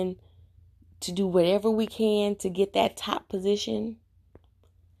trying to do whatever we can to get that top position,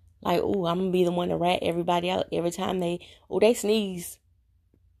 like, I'm going to be the one to rat everybody out every time they sneeze.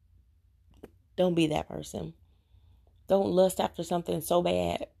 Don't be that person. Don't lust after something so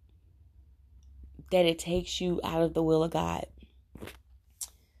bad that it takes you out of the will of God.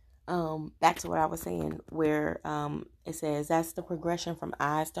 Back to what I was saying, where it says that's the progression from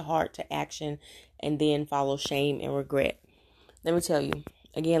eyes to heart to action, and then follow shame and regret. Let me tell you,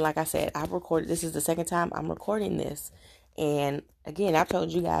 again, like I said, this is the second time I'm recording this. And again, I've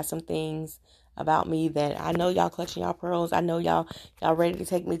told you guys some things about me that I know y'all clutching y'all pearls. I know y'all ready to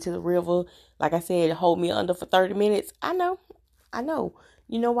take me to the river. Like I said, hold me under for 30 minutes. I know.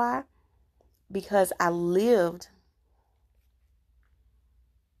 You know why? Because I lived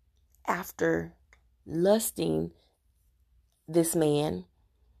after lusting this man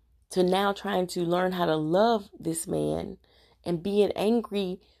to now trying to learn how to love this man and being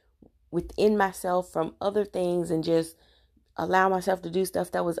angry within myself from other things and just allow myself to do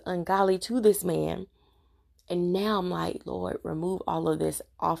stuff that was ungodly to this man. And now I'm like, Lord, remove all of this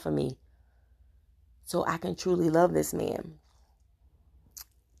off of me so I can truly love this man.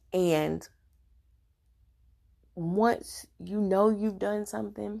 And once you know you've done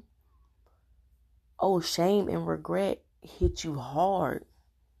something, shame and regret hit you hard.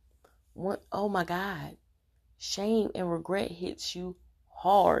 Oh my God. Shame and regret hits you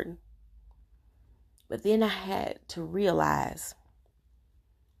hard. But then I had to realize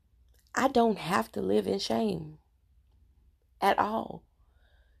I don't have to live in shame at all.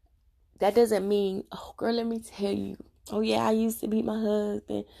 That doesn't mean, oh girl, let me tell you, oh yeah, I used to beat my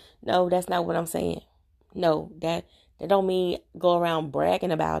husband. No, that's not what I'm saying. No, that don't mean go around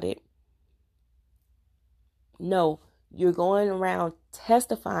bragging about it. No, you're going around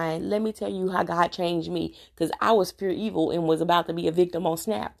testifying. Let me tell you how God changed me, because I was pure evil and was about to be a victim on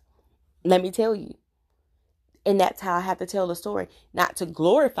Snap. Let me tell you. And that's how I have to tell the story. Not to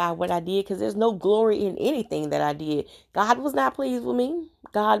glorify what I did, because there's no glory in anything that I did. God was not pleased with me.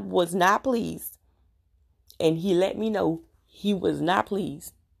 God was not pleased. And he let me know he was not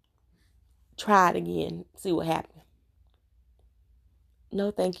pleased. Try it again. See what happened. No,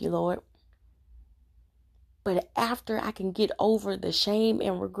 thank you, Lord. But after I can get over the shame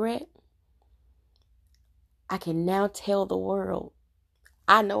and regret, I can now tell the world,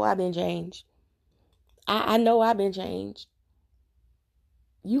 I know I've been changed. I know I've been changed.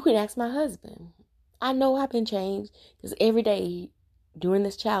 You can ask my husband. I know I've been changed, because every day during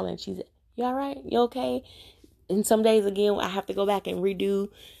this challenge, he's, you all right? You okay? And some days, again, I have to go back and redo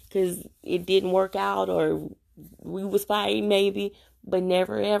because it didn't work out, or we was fighting maybe, but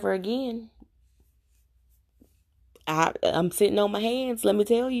never ever again. I'm sitting on my hands. Let me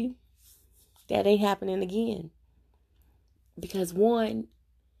tell you, that ain't happening again. Because one,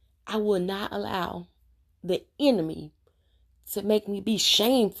 I will not allow the enemy to make me be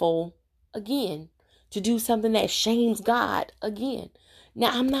shameful again, to do something that shames God again. Now,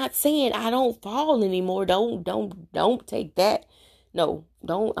 I'm not saying I don't fall anymore. Don't take that. No,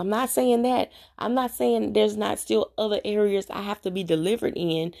 don't. I'm not saying that. I'm not saying there's not still other areas I have to be delivered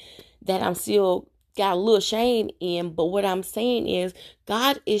in that I'm still got a little shame in. But what I'm saying is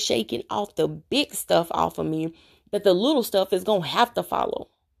God is shaking off the big stuff off of me, that the little stuff is going to have to follow.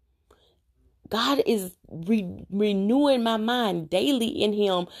 God is renewing my mind daily in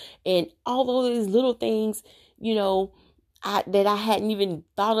him. And all of these little things, that I hadn't even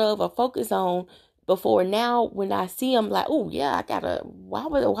thought of or focused on before. Now, when I see them, like, oh yeah, why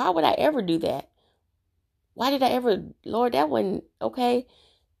would I ever do that? Why did I ever, Lord, that wasn't okay.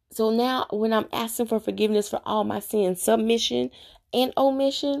 So now when I'm asking for forgiveness for all my sins, submission and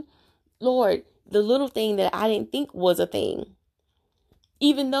omission, Lord, the little thing that I didn't think was a thing,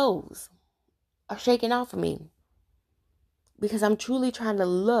 even those are shaking off of me, because I'm truly trying to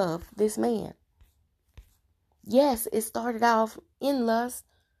love this man. Yes, it started off in lust,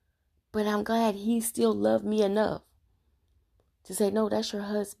 but I'm glad he still loved me enough to say, no, that's your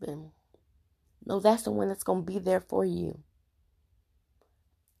husband. No, that's the one that's going to be there for you.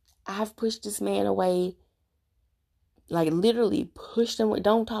 I've pushed this man away, like literally pushed him away.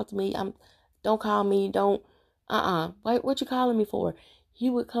 Don't talk to me. Don't call me. Don't, what you calling me for? He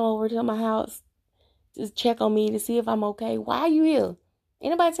would come over to my house, just check on me to see if I'm okay. Why are you here?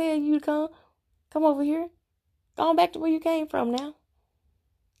 Anybody tell you to come? Come over here. Go on back to where you came from now.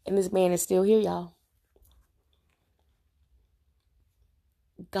 And this man is still here, y'all.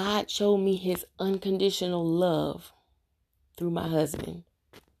 God showed me his unconditional love through my husband.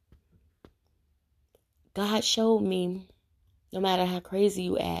 God showed me, no matter how crazy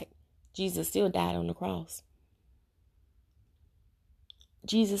you act, Jesus still died on the cross.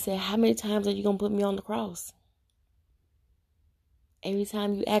 Jesus said, how many times are you going to put me on the cross? Every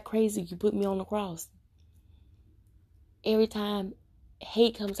time you act crazy, you put me on the cross. Every time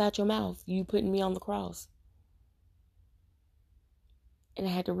hate comes out your mouth, you putting me on the cross. And I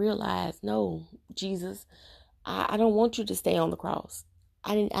had to realize, no, Jesus, I don't want you to stay on the cross.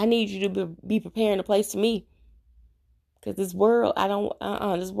 I need you to be preparing a place for me. Because this world,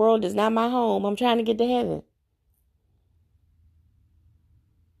 this world is not my home. I'm trying to get to heaven.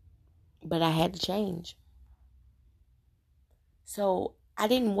 But I had to change. So I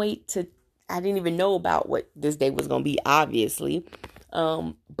didn't even know about what this day was going to be, obviously.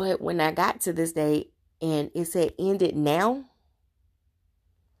 But when I got to this day and it said, end it now,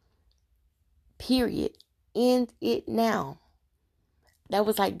 period, end it now. That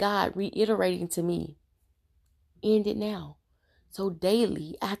was like God reiterating to me, end it now. So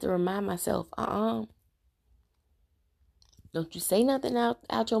daily, I have to remind myself, don't you say nothing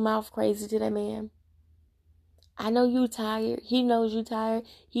out your mouth crazy to that man. I know you tired. He knows you tired.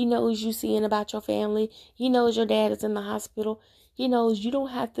 He knows you seeing about your family. He knows your dad is in the hospital. He knows you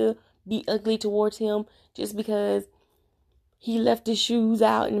don't have to be ugly towards him just because he left his shoes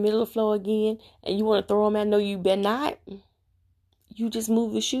out in the middle of the floor again and you want to throw them out. No, you better not. You just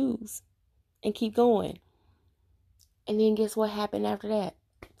move the shoes and keep going. And then guess what happened after that?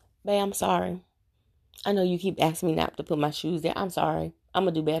 Babe, I'm sorry. I know you keep asking me not to put my shoes there. I'm sorry. I'm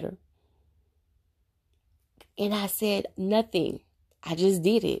going to do better. And I said nothing. I just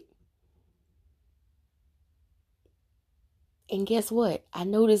did it. And guess what? I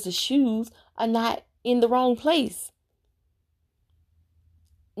noticed the shoes are not in the wrong place.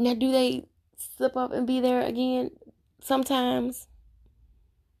 Now, do they slip up and be there again? Sometimes.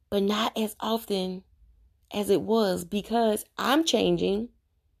 But not as often as it was because I'm changing.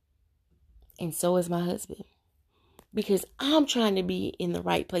 And so is my husband. Because I'm trying to be in the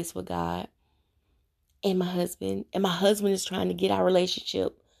right place with God and my husband. And my husband is trying to get our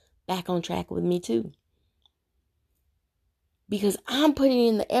relationship back on track with me too. Because I'm putting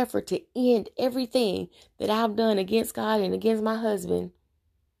in the effort to end everything that I've done against God and against my husband.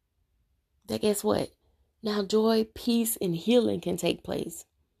 That guess what? Now joy, peace, and healing can take place.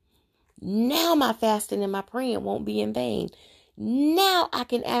 Now my fasting and my praying won't be in vain. Now I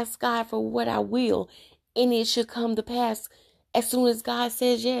can ask God for what I will, and it should come to pass as soon as God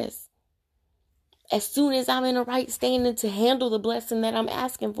says yes. As soon as I'm in the right standing to handle the blessing that I'm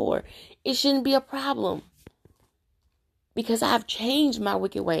asking for, it shouldn't be a problem. Because I've changed my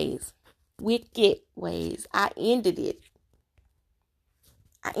wicked ways. Wicked ways. I ended it.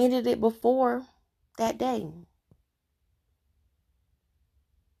 I ended it before that day.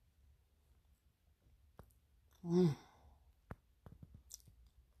 Whew.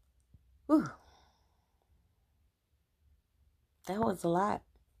 That was a lot.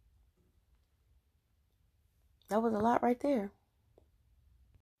 That was a lot right there.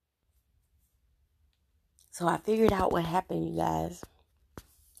 So I figured out what happened, you guys.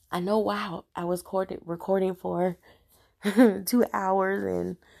 I know, wow, I was recording for 2 hours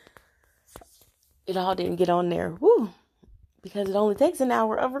and it all didn't get on there. Woo! Because it only takes an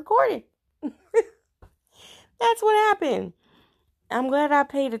hour of recording. That's what happened. I'm glad I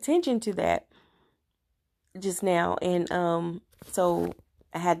paid attention to that just now. And so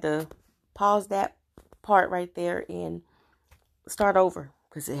I had to pause that part right there and start over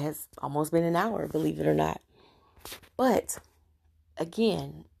because it has almost been an hour, believe it or not. But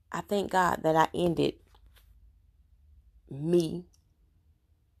again, I thank God that I ended me.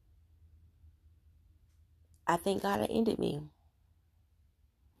 I thank God I ended me.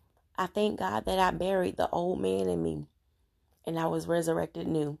 I thank God that I buried the old man in me and I was resurrected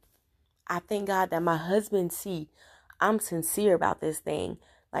new. I thank God that my husband see I'm sincere about this thing.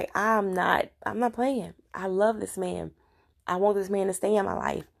 Like I'm not playing. I love this man. I want this man to stay in my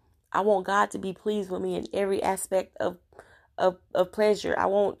life. I want God to be pleased with me in every aspect of pleasure. I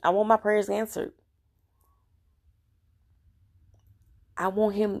want my prayers answered. I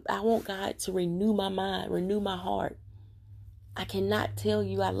want God to renew my mind, renew my heart. I cannot tell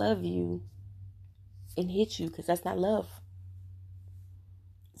you I love you and hit you because that's not love.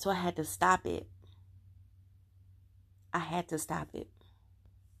 So I had to stop it. I had to stop it.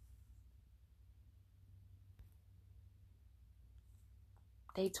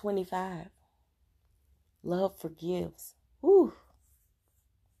 Day 25. Love forgives. Woo.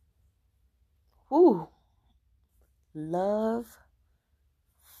 Woo. Love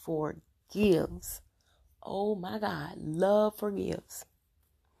forgives. Oh my God. Love forgives.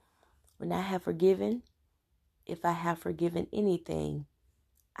 When I have forgiven, if I have forgiven anything,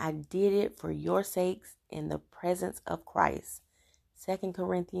 I did it for your sakes in the presence of Christ. 2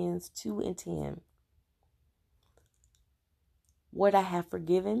 Corinthians 2:10. What I have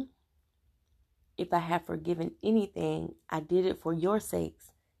forgiven, if I have forgiven anything, I did it for your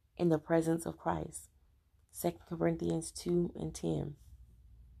sakes in the presence of Christ. 2 Corinthians 2:10.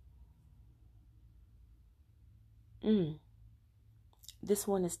 This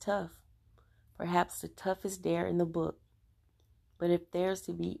one is tough. Perhaps the toughest dare in the book. But if there's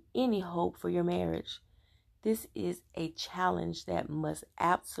to be any hope for your marriage, this is a challenge that must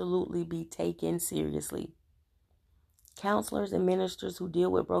absolutely be taken seriously. Counselors and ministers who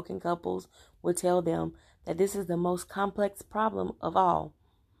deal with broken couples will tell them that this is the most complex problem of all.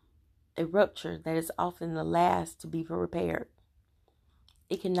 A rupture that is often the last to be repaired.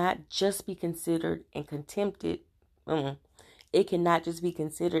 It cannot just be considered and It cannot just be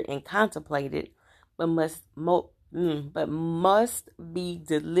considered and contemplated, but but must be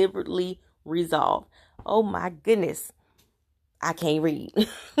deliberately resolved. Oh my goodness. I can't read.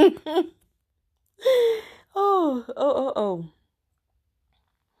 Oh.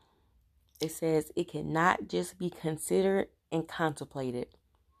 It says it cannot just be considered and contemplated,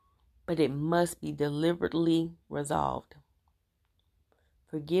 but it must be deliberately resolved.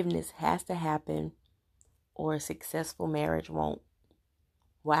 Forgiveness has to happen or a successful marriage won't.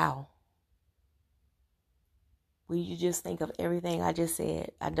 Wow. Will you just think of everything I just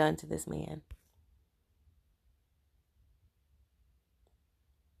said I done to this man?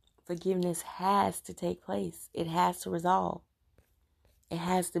 Forgiveness has to take place. It has to resolve. It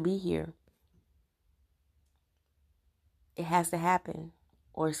has to be here. It has to happen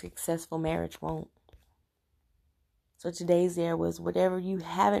or a successful marriage won't. So today's there was whatever you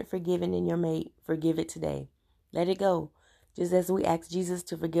haven't forgiven in your mate, forgive it today. Let it go. Just as we ask Jesus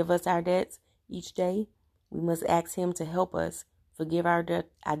to forgive us our debts each day, we must ask him to help us forgive our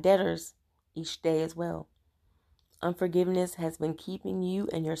debtors each day as well. Unforgiveness has been keeping you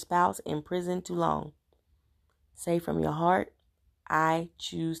and your spouse in prison too long. Say from your heart, I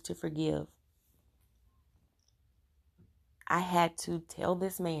choose to forgive. I had to tell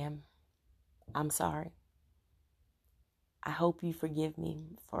this man, I'm sorry. I hope you forgive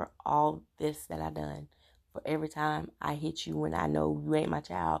me for all this that I done. For every time I hit you when I know you ain't my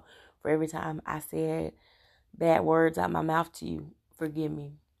child. For every time I said bad words out my mouth to you, forgive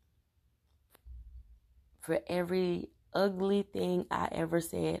me. For every ugly thing I ever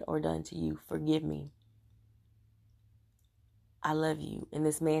said or done to you, forgive me. I love you. And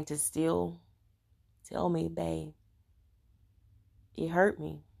this man to still tell me, babe, it hurt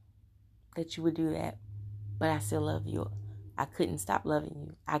me that you would do that. But I still love you. I couldn't stop loving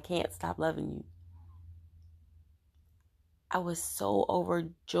you. I can't stop loving you. I was so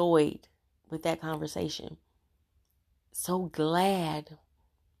overjoyed with that conversation. So glad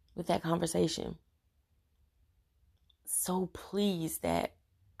with that conversation. So pleased that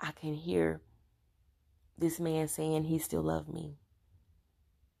I can hear this man saying he still loved me.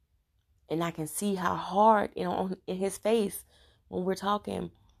 And I can see how hard, in his face when we're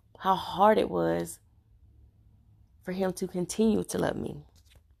talking, how hard it was for him to continue to love me.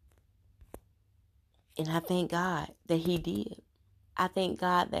 And I thank God that he did. I thank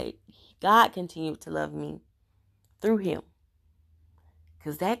God that God continued to love me through him.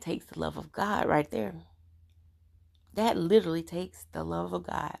 Because that takes the love of God right there. That literally takes the love of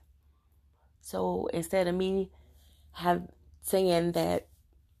God. So instead of me saying that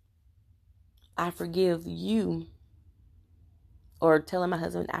I forgive you, or telling my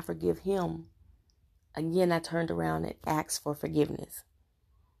husband I forgive him, again I turned around and asked for forgiveness.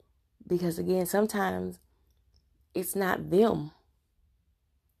 Because again, sometimes it's not them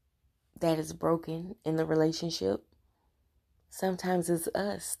that is broken in the relationship. Sometimes it's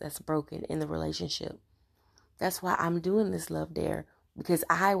us that's broken in the relationship. That's why I'm doing this Love Dare, because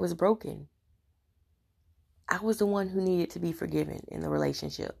I was broken. I was the one who needed to be forgiven in the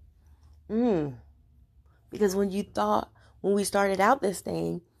relationship. Because when we started out this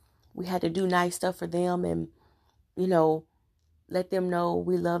thing, we had to do nice stuff for them and, let them know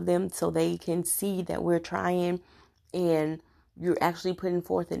we love them so they can see that we're trying and you're actually putting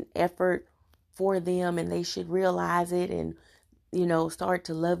forth an effort for them and they should realize it and, start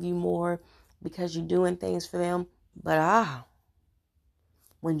to love you more because you're doing things for them. But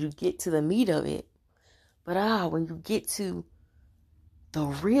when you get to the meat of it, when you get to the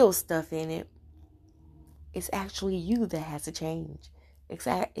real stuff in it, it's actually you that has to change.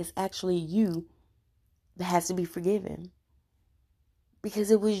 It's actually you that has to be forgiven.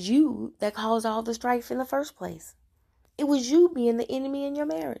 Because it was you that caused all the strife in the first place. It was you being the enemy in your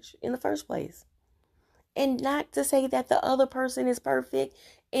marriage in the first place. And not to say that the other person is perfect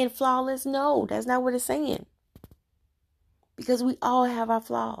and flawless. No, that's not what it's saying. Because we all have our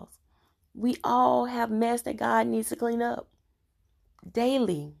flaws. We all have mess that God needs to clean up.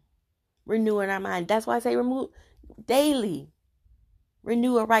 Daily. Renewing our mind. That's why I say daily.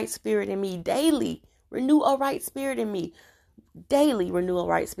 Renew a right spirit in me. Daily. Renew a right spirit in me. Daily renew a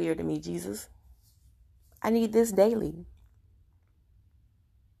right spirit in me, Jesus. I need this daily.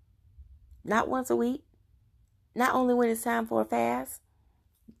 Not once a week. Not only when it's time for a fast.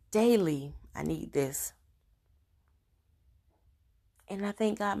 Daily, I need this. And I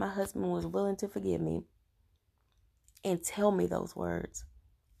thank God my husband was willing to forgive me and tell me those words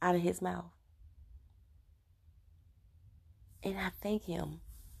out of his mouth. And I thank him.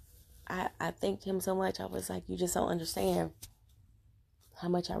 I thanked him so much. I was like, you just don't understand how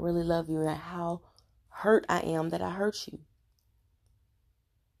much I really love you and how hurt I am that I hurt you.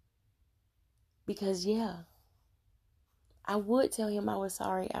 Because I would tell him I was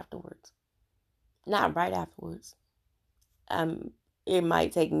sorry afterwards. Not right afterwards. It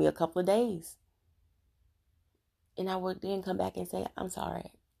might take me a couple of days. And I would then come back and say, I'm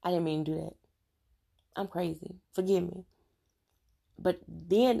sorry. I didn't mean to do that. I'm crazy. Forgive me. But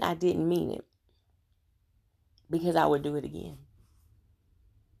then I didn't mean it. Because I would do it again.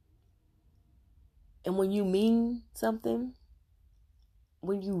 And when you mean something,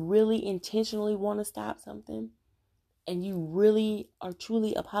 when you really intentionally want to stop something, and you really are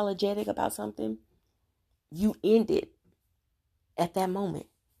truly apologetic about something, you end it at that moment.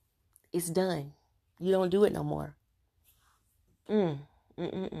 It's done. You don't do it no more.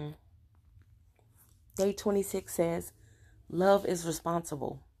 Day 26 says, love is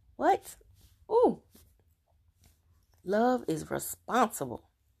responsible. What? Ooh. Love is responsible.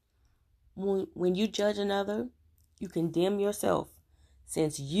 When you judge another, you condemn yourself,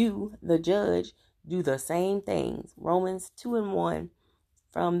 since you, the judge, do the same things. Romans 2:1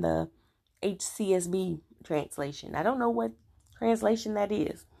 from the HCSB translation. I don't know what translation that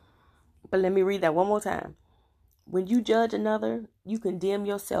is, but let me read that one more time. When you judge another, you condemn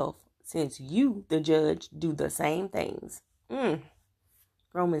yourself, since you, the judge, do the same things.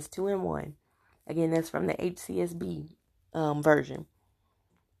 Romans 2:1. Again, that's from the HCSB version.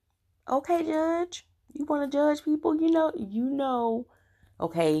 Okay, judge. You want to judge people? You know.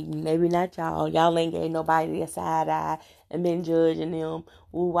 Okay, maybe not y'all. Y'all ain't gave nobody a side eye and been judging them.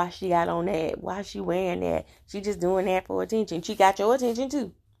 Ooh, why she got on that? Why she wearing that? She just doing that for attention. She got your attention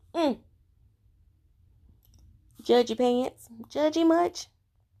too. Judgy pants. Judgy much?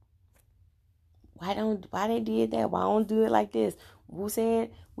 Why they did that? Why don't do it like this? Who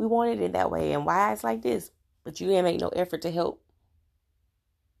said we wanted it that way? And why it's like this? But you didn't make no effort to help.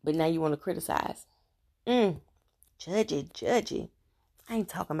 But now you want to criticize. Judgy. I ain't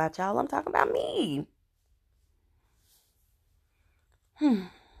talking about y'all. I'm talking about me.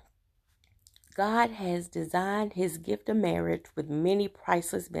 God has designed his gift of marriage with many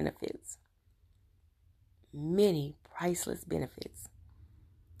priceless benefits. Many priceless benefits.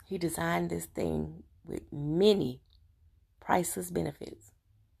 He designed this thing with many priceless benefits.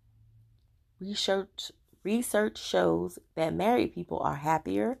 Research shows that married people are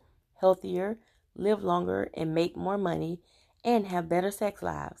happier, healthier, live longer, and make more money, and have better sex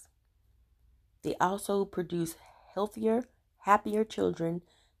lives. They also produce healthier, happier children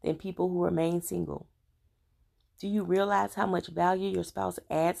than people who remain single. Do you realize how much value your spouse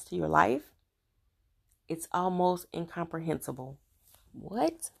adds to your life? It's almost incomprehensible.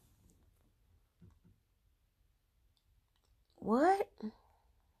 What? What?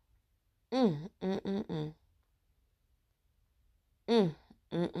 Let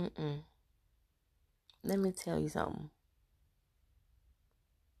me tell you something.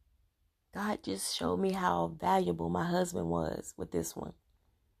 God just showed me how valuable my husband was with this one.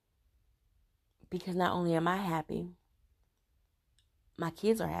 Because not only am I happy, my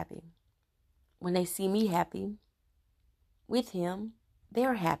kids are happy. When they see me happy with him,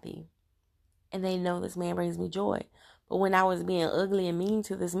 they're happy. And they know this man brings me joy. But when I was being ugly and mean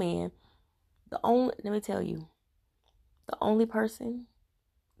to this man, let me tell you, the only person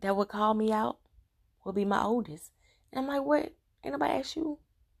that would call me out would be my oldest. And I'm like, what? Ain't nobody ask you?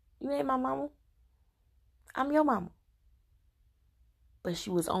 You ain't my mama. I'm your mama. But she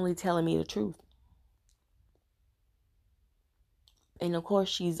was only telling me the truth. And of course,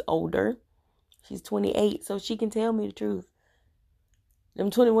 she's older. She's 28, so she can tell me the truth. Them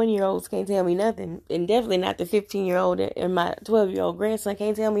 21-year-olds can't tell me nothing. And definitely not the 15-year-old and my 12-year-old grandson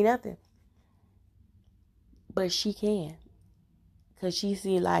can't tell me nothing. But she can. Because she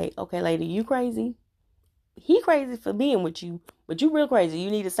see like, okay, lady, you crazy. He crazy for being with you. But you real crazy. You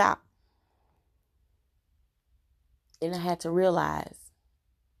need to stop. And I had to realize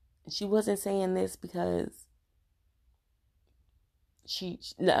she wasn't saying this because she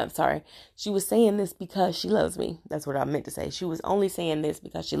was saying this because she loves me. That's what I meant to say. She was only saying this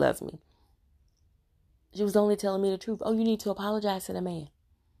because she loves me. She was only telling me the truth. Oh, you need to apologize to the man.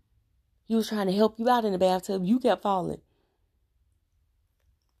 He was trying to help you out in the bathtub. You kept falling.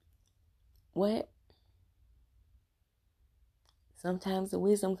 What? Sometimes the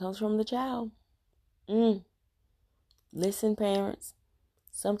wisdom comes from the child. Listen, parents.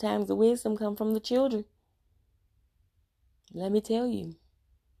 Sometimes the wisdom comes from the children. Let me tell you.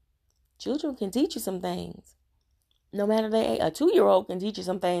 Children can teach you some things. No matter they a 2-year-old can teach you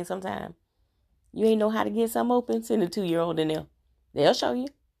some things sometimes. You ain't know how to get something open, send a 2-year-old in there. They'll show you.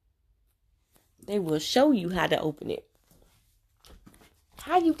 They will show you how to open it.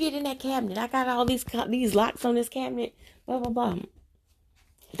 How you get in that cabinet? I got all these locks on this cabinet. Blah, blah, blah.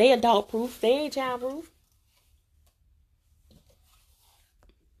 They adult proof. They ain't child proof.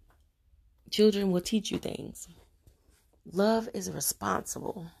 Children will teach you things. Love is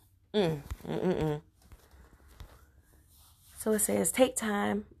responsible. So it says, take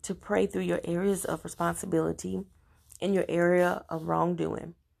time to pray through your areas of responsibility in your area of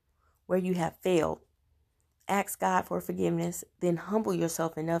wrongdoing, where you have failed. Ask God for forgiveness, then humble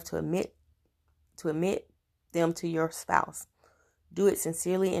yourself enough to admit them to your spouse. Do it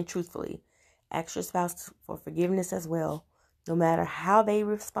sincerely and truthfully. Ask your spouse for forgiveness as well. No matter how they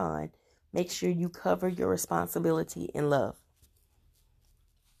respond, make sure you cover your responsibility in love.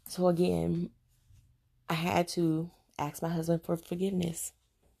 So again, I had to ask my husband for forgiveness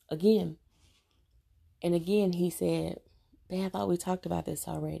again. And again, he said, "Babe, I thought we talked about this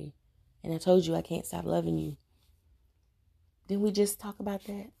already. And I told you I can't stop loving you. Didn't we just talk about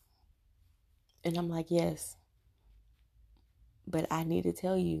that?" And I'm like, "Yes. But I need to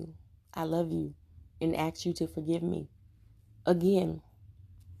tell you I love you and ask you to forgive me again.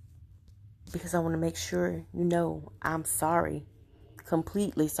 Because I want to make sure you know I'm sorry.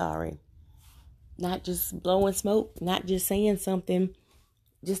 Completely sorry. Not just blowing smoke. Not just saying something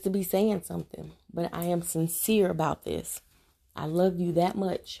just to be saying something. But I am sincere about this. I love you that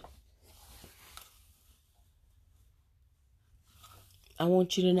much. I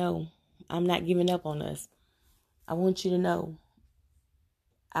want you to know I'm not giving up on us. I want you to know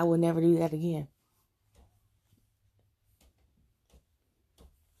I will never do that again.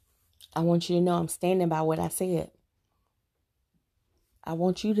 I want you to know I'm standing by what I said. I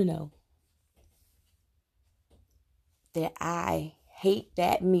want you to know that I hate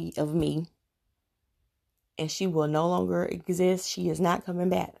that me of me, and she will no longer exist. She is not coming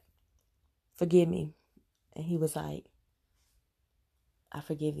back. Forgive me." And he was like, "I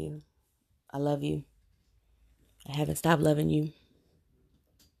forgive you. I love you. I haven't stopped loving you.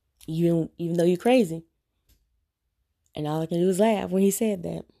 Even though you're crazy." And all I can do is laugh when he said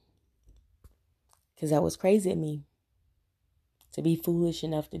that. Because that was crazy of me to be foolish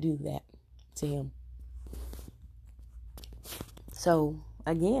enough to do that to him. So,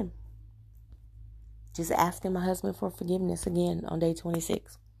 again, just asking my husband for forgiveness again on day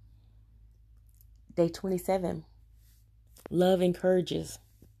 26. Day 27. Love encourages.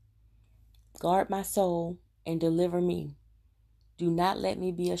 Guard my soul and deliver me. Do not let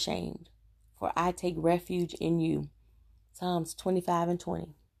me be ashamed, for I take refuge in you. Psalms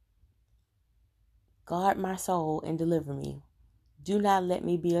 25:20. Guard my soul and deliver me. Do not let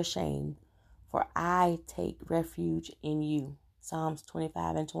me be ashamed, for I take refuge in you. Psalms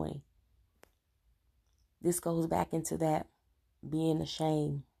 25:20. This goes back into that being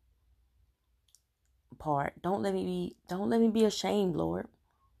ashamed part. Don't let me be ashamed, Lord.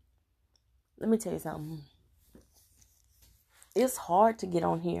 Let me tell you something. It's hard to get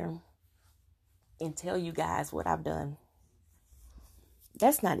on here and tell you guys what I've done.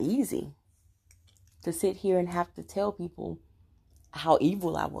 That's not easy. To sit here and have to tell people how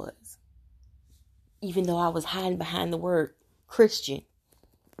evil I was. Even though I was hiding behind the word Christian.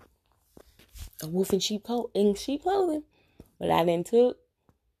 A wolf in sheep clothing. But I then took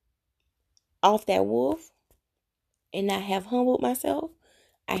off that wolf. And I have humbled myself.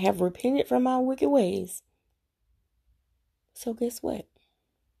 I have repented from my wicked ways. So guess what?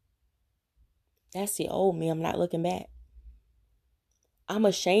 That's the old me. I'm not looking back. I'm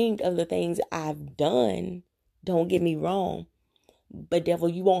ashamed of the things I've done. Don't get me wrong. But devil,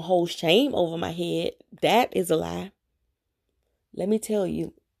 you won't hold shame over my head. That is a lie. Let me tell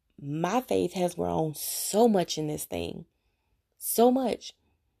you, my faith has grown so much in this thing. So much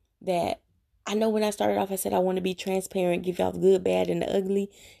that I know when I started off, I said I want to be transparent, give y'all the good, bad, and the ugly.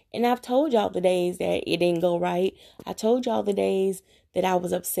 And I've told y'all the days that it didn't go right. I told y'all the days that I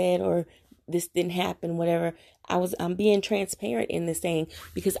was upset or this didn't happen, whatever. I'm being transparent in this thing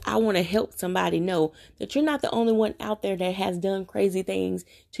because I want to help somebody know that you're not the only one out there that has done crazy things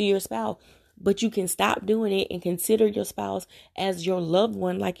to your spouse. But you can stop doing it and consider your spouse as your loved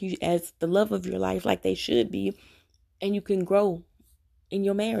one, as the love of your life, like they should be. And you can grow in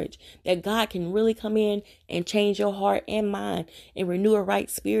your marriage. That God can really come in and change your heart and mind and renew a right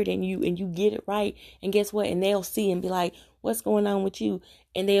spirit in you, and you get it right. And guess what? And they'll see and be like, "What's going on with you?"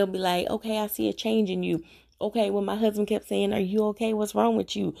 And they'll be like, "Okay, I see a change in you." Okay, when my husband kept saying, "Are you okay? What's wrong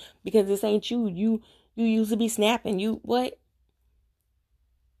with you? Because this ain't you. You used to be snapping. You what?"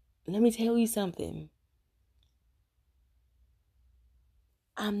 Let me tell you something.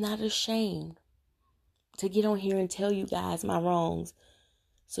 I'm not ashamed to get on here and tell you guys my wrongs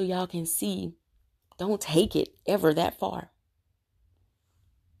so y'all can see. Don't take it ever that far.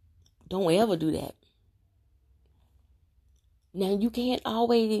 Don't ever do that. Now, you can't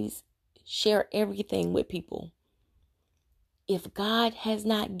always share everything with people. If God has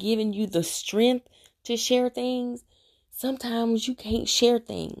not given you the strength to share things, sometimes you can't share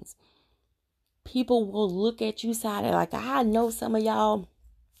things. People will look at you side like, I know some of y'all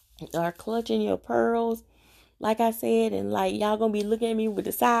are clutching your pearls, like I said, and like y'all gonna be looking at me with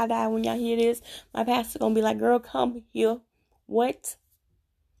the side eye when y'all hear this. My pastor gonna be like, girl, come here. What?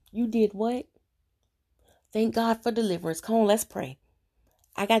 You did what? Thank God for deliverance. Come on, let's pray.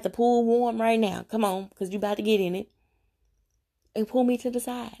 I got the pool warm right now. Come on, because you about to get in it. And pull me to the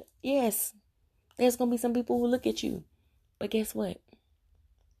side. Yes, there's going to be some people who look at you. But guess what?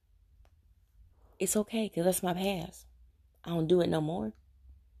 It's okay, because that's my past. I don't do it no more.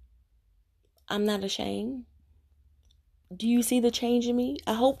 I'm not ashamed. Do you see the change in me?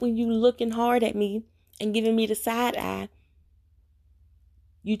 I hope when you looking hard at me and giving me the side eye,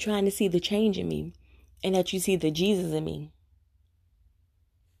 you trying to see the change in me and that you see the Jesus in me.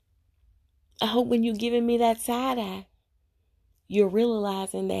 I hope when you giving me that side eye, you're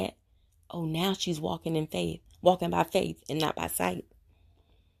realizing that, oh, now she's walking in faith, walking by faith and not by sight.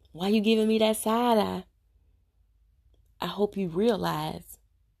 Why you giving me that side eye? I hope you realize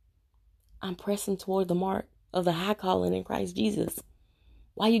I'm pressing toward the mark of the high calling in Christ Jesus.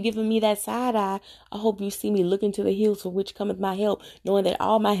 Why you giving me that side eye? I hope you see me looking to the hills for which cometh my help, knowing that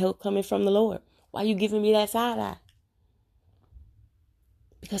all my help cometh from the Lord. Why you giving me that side eye?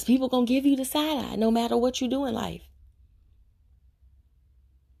 Because people gonna give you the side eye no matter what you do in life.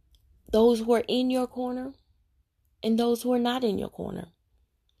 Those who are in your corner and those who are not in your corner.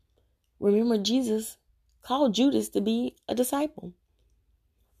 Remember, Jesus called Judas to be a disciple.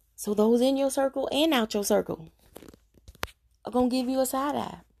 So those in your circle and out your circle are going to give you a side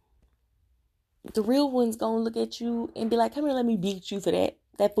eye. The real one's going to look at you and be like, come here, let me beat you for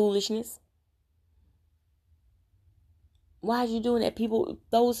that foolishness. Why are you doing that? People,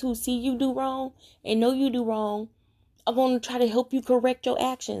 those who see you do wrong and know you do wrong are going to try to help you correct your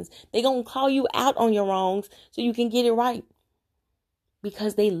actions. They're going to call you out on your wrongs so you can get it right.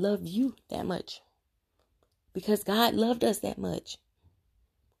 Because they love you that much. Because God loved us that much.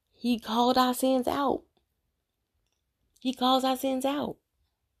 He called our sins out. He calls our sins out.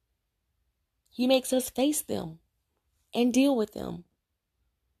 He makes us face them and deal with them.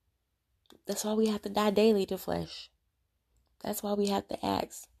 That's why we have to die daily to flesh. That's why we have to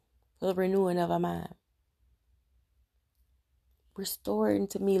ask for the renewing of our mind. Restore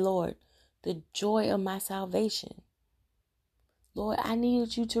unto me, Lord, the joy of my salvation. Lord, I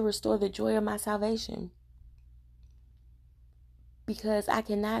need you to restore the joy of my salvation. Because I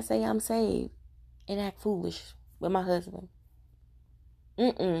cannot say I'm saved and act foolish with my husband.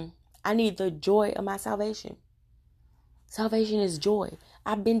 I need the joy of my salvation. Salvation is joy.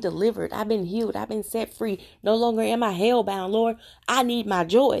 I've been delivered. I've been healed. I've been set free. No longer am I hell-bound, Lord. I need my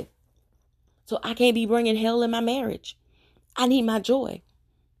joy. So I can't be bringing hell in my marriage. I need my joy.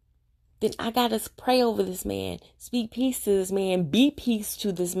 Then I got to pray over this man. Speak peace to this man. Be peace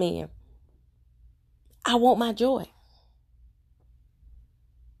to this man. I want my joy.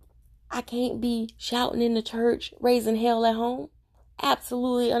 I can't be shouting in the church, raising hell at home.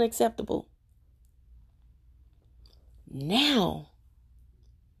 Absolutely unacceptable. Now,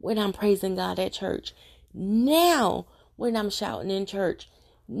 when I'm praising God at church, now when I'm shouting in church,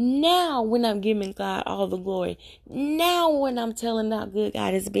 now when I'm giving God all the glory, now when I'm telling how good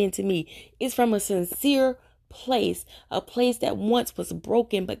God has been to me, it's from a sincere place, a place that once was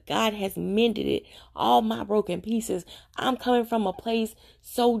broken, but God has mended it, all my broken pieces. I'm coming from a place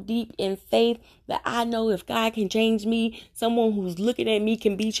so deep in faith that I know if God can change me, someone who's looking at me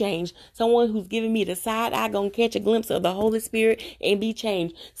can be changed. Someone who's giving me the side eye gonna catch a glimpse of the Holy Spirit and be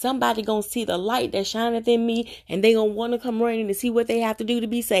changed. Somebody gonna see the light that shineth in me and they gonna want to come running to see what they have to do to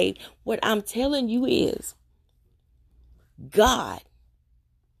be saved. What I'm telling you is God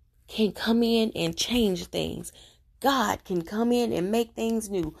can come in and change things. God can come in and make things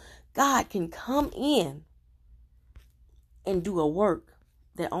new. God can come in and do a work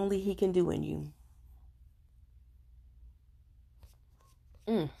that only He can do in you.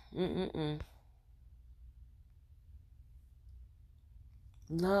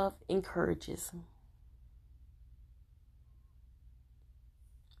 Love encourages.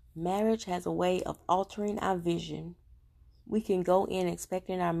 Marriage has a way of altering our vision. We can go in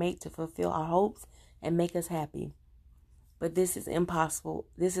expecting our mate to fulfill our hopes and make us happy. But this is impossible.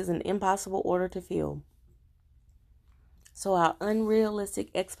 This is an impossible order to fill. So our unrealistic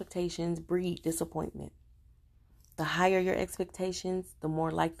expectations breed disappointment. The higher your expectations, the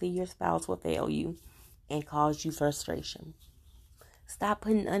more likely your spouse will fail you and cause you frustration. Stop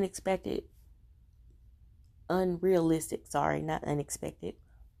putting unrealistic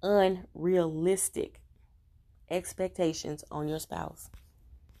expectations on your spouse.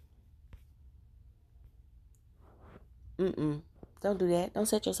 Don't do that. Don't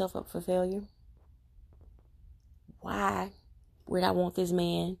set yourself up for failure. Why would I want this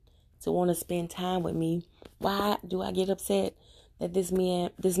man to want to spend time with me? Why do I get upset that this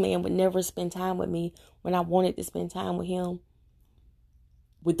man would never spend time with me when I wanted to spend time with him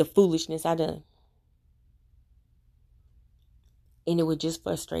with the foolishness I done? And it would just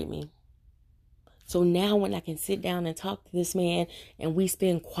frustrate me. So now when I can sit down and talk to this man and we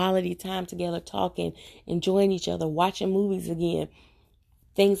spend quality time together talking, enjoying each other, watching movies again,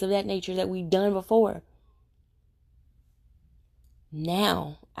 things of that nature that we've done before.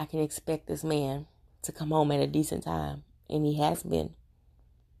 Now I can expect this man to come home at a decent time. And he has been.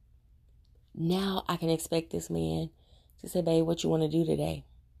 Now I can expect this man to say, babe, what you want to do today?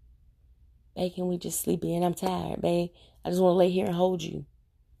 Babe, can we just sleep in? I'm tired, babe. I just want to lay here and hold you.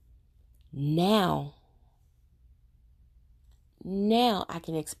 Now I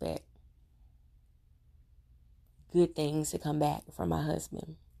can expect good things to come back from my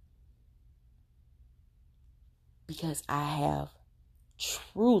husband. Because I have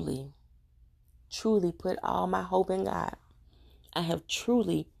truly put all my hope in God. I have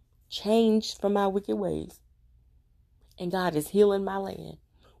truly changed from my wicked ways. And God is healing my land,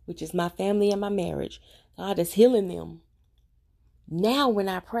 which is my family and my marriage. God is healing them. Now when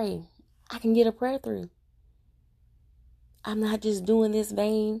I pray, I can get a prayer through. I'm not just doing this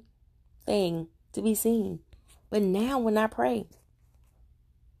vain thing to be seen. But now when I pray,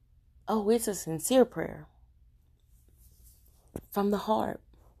 it's a sincere prayer from the heart.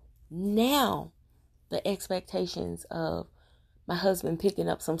 Now the expectations of my husband picking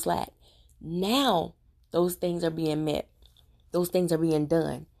up some slack, now those things are being met. Those things are being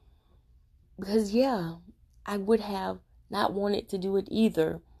done. Because I would have not wanted to do it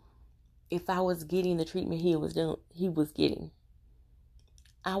either if I was getting the treatment he was getting.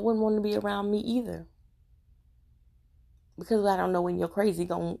 I wouldn't want to be around me either. Because I don't know when you're crazy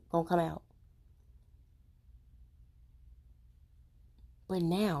gonna come out. But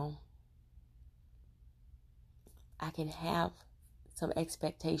now I can have some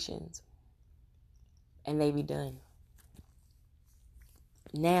expectations and they be done.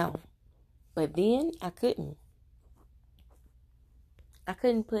 Now. But then I couldn't. I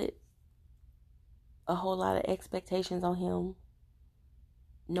couldn't put a whole lot of expectations on him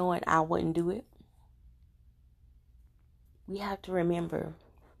knowing I wouldn't do it. We have to remember,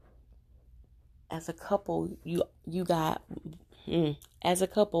 as a couple, as a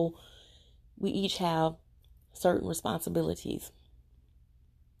couple, we each have certain responsibilities.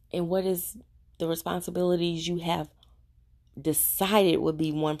 And what is the responsibilities you have decided would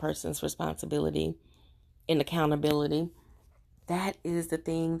be one person's responsibility and accountability? That is the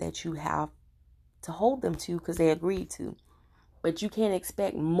thing that you have to hold them to because they agreed to. But you can't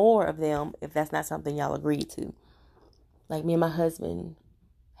expect more of them if that's not something y'all agreed to. Like me and my husband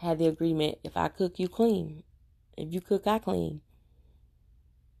had the agreement, if I cook, you clean. If you cook, I clean.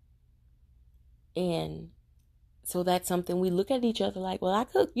 And so that's something we look at each other like, well, I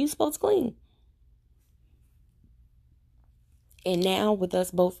cook, you supposed to clean. And now with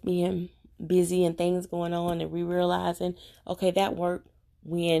us both being busy and things going on and we realizing, okay, that worked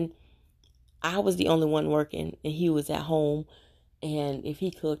when I was the only one working and he was at home. And if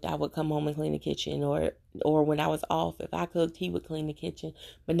he cooked, I would come home and clean the kitchen. Or when I was off, if I cooked, he would clean the kitchen.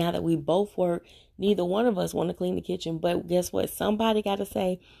 But now that we both work, neither one of us want to clean the kitchen. But guess what? Somebody got to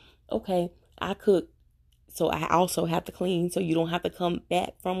say, okay, I cooked, so I also have to clean. So you don't have to come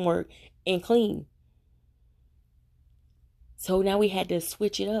back from work and clean. So now we had to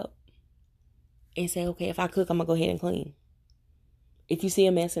switch it up and say, okay, if I cook, I'm going to go ahead and clean. If you see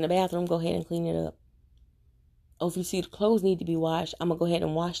a mess in the bathroom, go ahead and clean it up. Or if you see the clothes need to be washed, I'm going to go ahead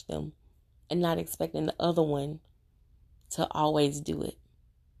and wash them. And not expecting the other one to always do it.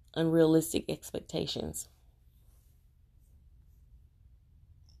 Unrealistic expectations.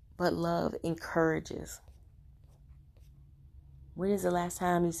 But love encourages. When is the last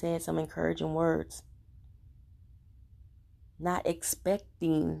time you said some encouraging words? Not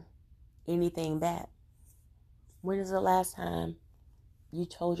expecting anything back. When is the last time you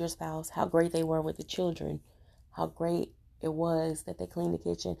told your spouse how great they were with the children? How great it was that they cleaned the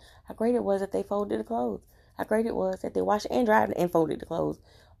kitchen. How great it was that they folded the clothes. How great it was that they washed and dried and folded the clothes.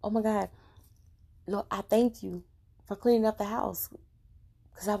 Oh my God. Lord, I thank you for cleaning up the house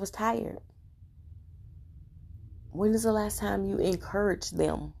because I was tired. When is the last time you encouraged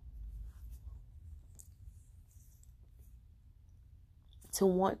them to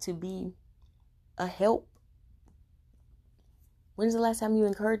want to be a help? When is the last time you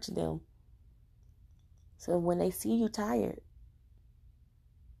encouraged them So when they see you tired,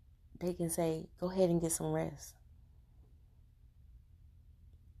 they can say, go ahead and get some rest.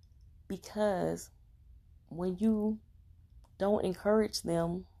 Because when you don't encourage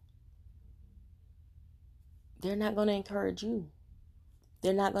them, they're not going to encourage you.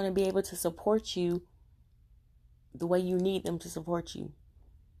 They're not going to be able to support you the way you need them to support you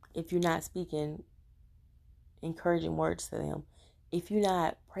if you're not speaking encouraging words to them. If you're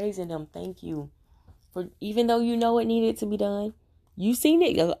not praising them, thank you for, even though you know it needed to be done, you seen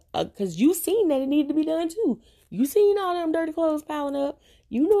it, because you seen that it needed to be done too. You seen all them dirty clothes piling up.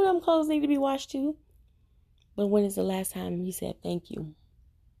 You knew them clothes need to be washed too. But when is the last time you said thank you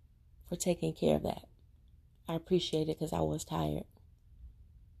for taking care of that? I appreciate it because I was tired.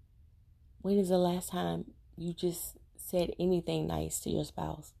 When is the last time you just said anything nice to your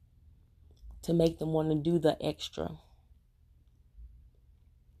spouse to make them want to do the extra?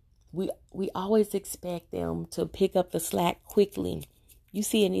 We always expect them to pick up the slack quickly. You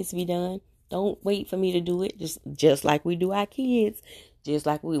see it needs to be done. Don't wait for me to do it. Just like we do our kids. Just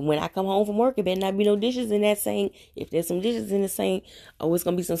like when I come home from work, it better not be no dishes in that sink. If there's some dishes in the sink, oh, it's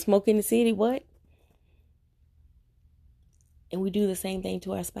going to be some smoke in the city. What? And we do the same thing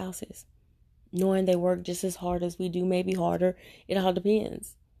to our spouses. Knowing they work just as hard as we do, maybe harder. It all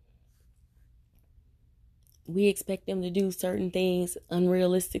depends. We expect them to do certain things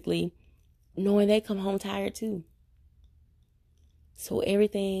unrealistically, knowing they come home tired too. So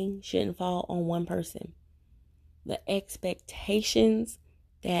everything shouldn't fall on one person. The expectations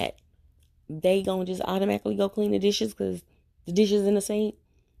that they gonna just automatically go clean the dishes because the dishes in the sink.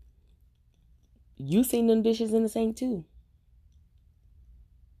 You seen them dishes in the sink too.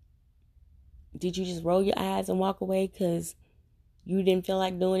 Did you just roll your eyes and walk away because you didn't feel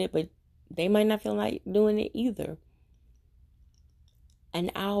like doing it, but they might not feel like doing it either?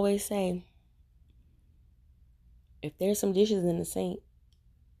 And I always say, if there's some dishes in the sink,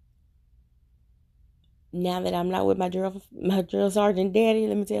 now that I'm not with my drill sergeant daddy,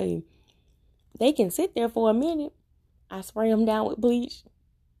 let me tell you, they can sit there for a minute. I spray them down with bleach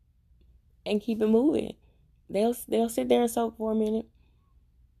and keep it moving. They'll sit there and soak for a minute.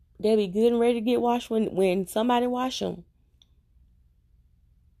 They'll be good and ready to get washed when somebody wash them.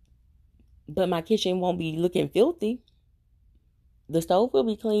 But my kitchen won't be looking filthy. The stove will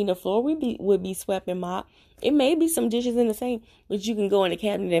be clean. The floor would be swept and mopped. It may be some dishes in the sink, but you can go in the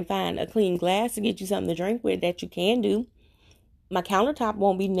cabinet and find a clean glass to get you something to drink with that you can do. My countertop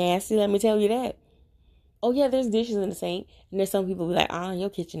won't be nasty, let me tell you that. Oh yeah, there's dishes in the sink. And there's some people who be like, your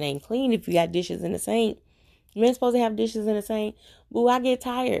kitchen ain't clean if you got dishes in the sink. You ain't supposed to have dishes in the sink. Boo, I get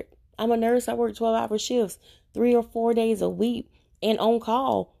tired. I'm a nurse. I work 12-hour shifts, 3 or 4 days a week, and on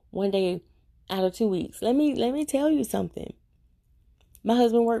call 1 day out of 2 weeks. Let me tell you something. My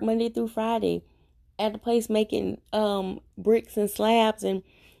husband worked Monday through Friday at the place making bricks and slabs and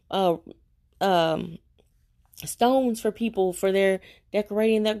stones for people for their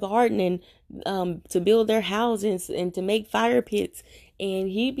decorating their garden and to build their houses and to make fire pits. And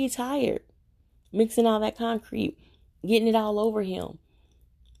he'd be tired mixing all that concrete, getting it all over him.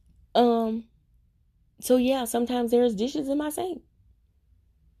 So yeah, sometimes there's dishes in my sink,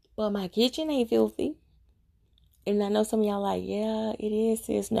 but my kitchen ain't filthy. And I know some of y'all like, yeah, it is,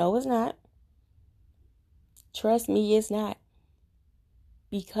 sis. No, it's not. Trust me, it's not.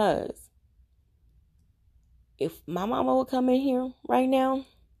 Because if my mama would come in here right now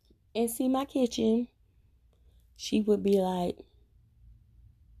and see my kitchen, she would be like,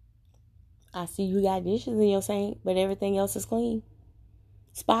 I see you got dishes in your sink, but everything else is clean.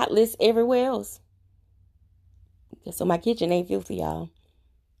 Spotless everywhere else. So my kitchen ain't filthy, y'all.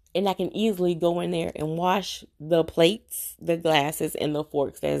 And I can easily go in there and wash the plates, the glasses, and the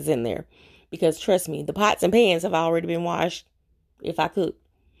forks that's in there. Because trust me, the pots and pans have already been washed if I cook.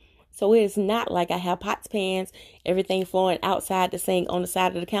 So it's not like I have pots, pans, everything flowing outside the sink on the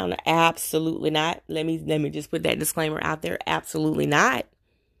side of the counter. Absolutely not. Let me just put that disclaimer out there. Absolutely not.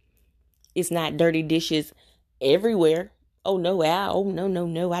 It's not dirty dishes everywhere. Oh no,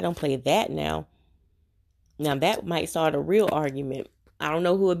 no. I don't play that now. Now that might start a real argument. I don't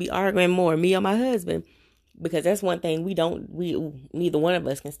know who would be arguing more, me or my husband, because that's one thing neither one of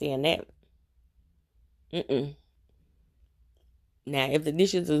us can stand that. Now, if the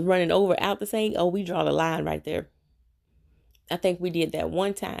dishes is running over out the sink, we draw the line right there. I think we did that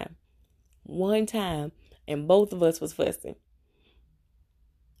one time, and both of us was fussing.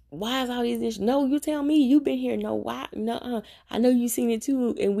 Why is all these dishes? No, you tell me. You've been here. No, why? No, I know you seen it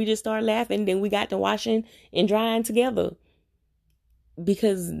too, and we just started laughing. Then we got to washing and drying together.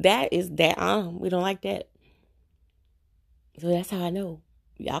 Because that is that, we don't like that. So that's how I know.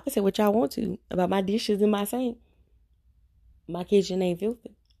 Y'all can say what y'all want to about my dishes in my sink. My kitchen ain't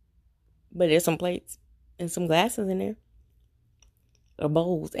filthy. But there's some plates and some glasses in there. Or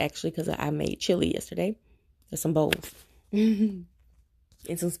bowls, actually, because I made chili yesterday. There's some bowls. And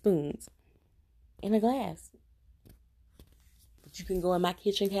some spoons. And a glass. But you can go in my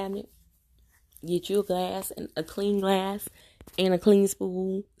kitchen cabinet, get you a glass, and a clean glass, and a clean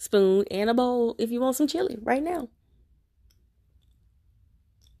spoon, and a bowl if you want some chili right now.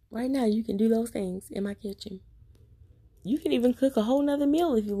 Right now, you can do those things in my kitchen. You can even cook a whole nother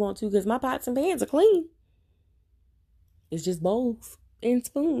meal if you want to, because my pots and pans are clean. It's just bowls and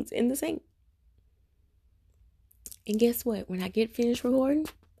spoons in the sink. And guess what? When I get finished recording,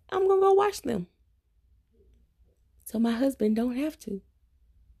 I'm going to go wash them. So my husband don't have to.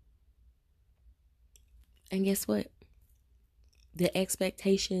 And guess what? The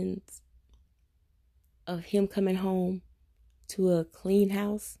expectations of him coming home to a clean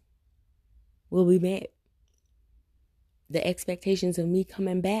house will be met. The expectations of me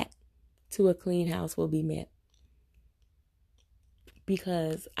coming back to a clean house will be met.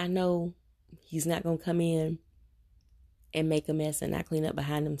 Because I know he's not going to come in and make a mess and not clean up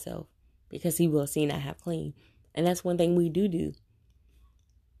behind himself. Because he will see I have clean. And that's one thing we do.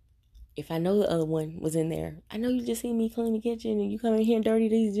 If I know the other one was in there, I know you just see me clean the kitchen and you come in here and dirty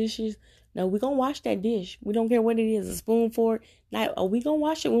these dishes. No, we're going to wash that dish. We don't care what it is, a spoon, fork. Now, are we going to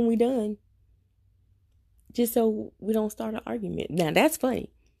wash it when we're done? Just so we don't start an argument. Now, that's funny.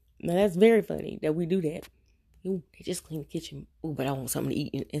 Now, that's very funny that we do that. Ooh, they just clean the kitchen. Ooh, but I want something to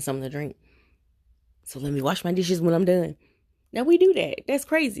eat and something to drink. So let me wash my dishes when I'm done. Now, we do that. That's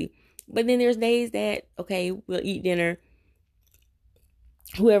crazy. But then there's days that, okay, we'll eat dinner.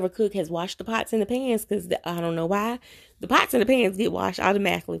 Whoever cook has washed the pots and the pans, because I don't know why. The pots and the pans get washed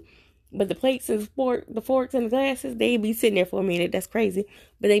automatically. But the plates and the forks and the glasses, they be sitting there for a minute. That's crazy.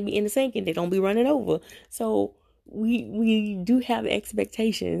 But they be in the sink and they don't be running over. So we do have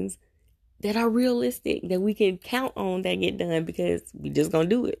expectations that are realistic, that we can count on that get done, because we just gonna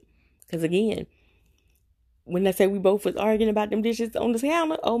do it. Because again, when I say we both was arguing about them dishes on the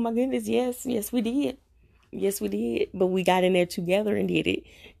counter, oh my goodness, yes we did. Yes, we did. But we got in there together and did it.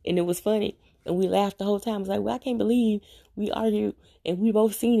 And it was funny. And we laughed the whole time. I was like, well, I can't believe we argued and we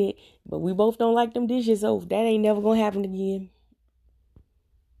both seen it. But we both don't like them dishes. So that ain't never going to happen again.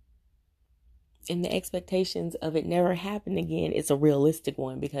 And the expectations of it never happening again, it's a realistic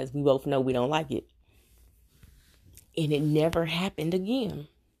one, because we both know we don't like it. And it never happened again.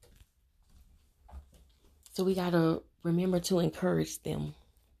 So we got to remember to encourage them.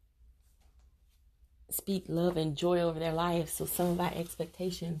 Speak love and joy over their lives so some of our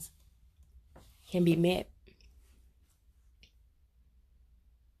expectations can be met.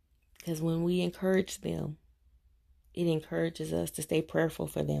 Because when we encourage them, it encourages us to stay prayerful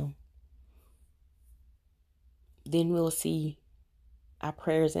for them. Then we'll see our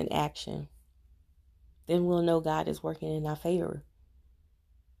prayers in action. Then we'll know God is working in our favor,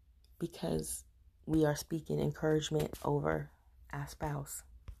 because we are speaking encouragement over our spouse.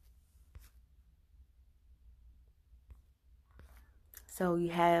 So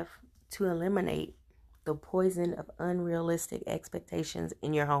you have to eliminate the poison of unrealistic expectations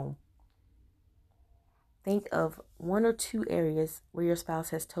in your home. Think of 1 or 2 areas where your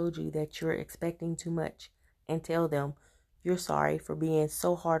spouse has told you that you're expecting too much, and tell them you're sorry for being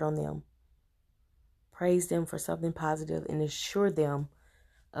so hard on them. Praise them for something positive and assure them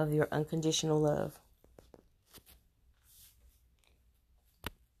of your unconditional love.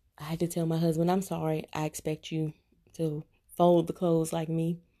 I had to tell my husband, I'm sorry. I expect you to fold the clothes like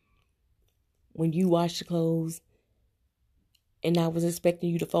me. When you wash the clothes, and I was expecting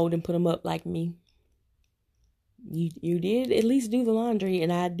you to fold and put them up like me. You did at least do the laundry,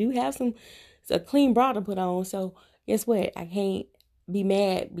 and I do have a clean bra to put on. So guess what? I can't be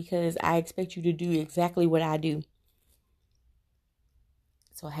mad because I expect you to do exactly what I do.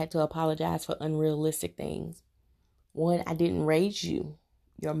 So I had to apologize for unrealistic things. 1, I didn't raise you.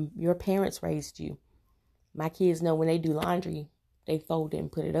 Your parents raised you. My kids know when they do laundry, they fold it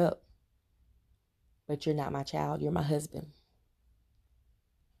and put it up. But you're not my child. You're my husband.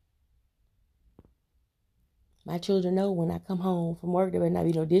 My children know when I come home from work, there better not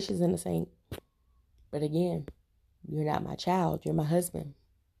be no dishes in the sink. But again, you're not my child. You're my husband.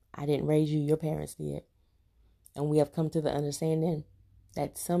 I didn't raise you. Your parents did. And we have come to the understanding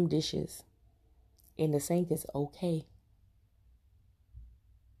that some dishes in the sink is okay.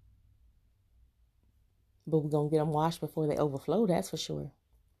 But we're going to get them washed before they overflow, that's for sure.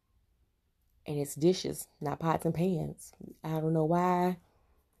 And it's dishes, not pots and pans. I don't know why.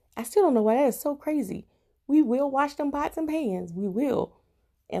 I still don't know why that is so crazy. We will wash them pots and pans. We will.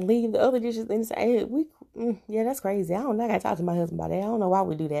 and leave the other dishes inside. Yeah, that's crazy. I gotta talk to my husband about that. I don't know why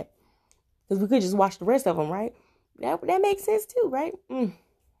we do that. Because we could just wash the rest of them, right? That makes sense too, right? And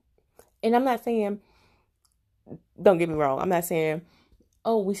I'm not saying, don't get me wrong, I'm not saying,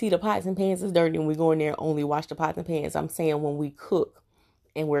 oh, we see the pots and pans is dirty and we go in there and only wash the pots and pans. I'm saying when we cook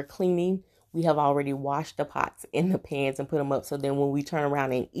and we're cleaning, we have already washed the pots and the pans and put them up. So then when we turn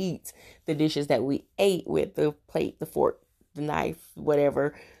around and eat the dishes that we ate with, the plate, the fork, the knife,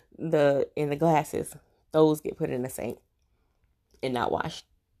 whatever, in the glasses, those get put in the sink and not washed.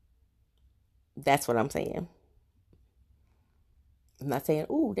 That's what I'm saying. I'm not saying,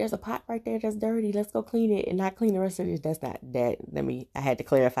 ooh, there's a pot right there that's dirty, let's go clean it and not clean the rest of it. That's not that. I had to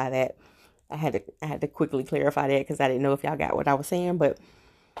clarify that. I had to quickly clarify that because I didn't know if y'all got what I was saying. But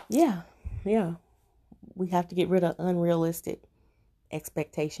yeah, we have to get rid of unrealistic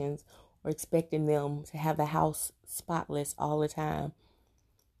expectations or expecting them to have the house spotless all the time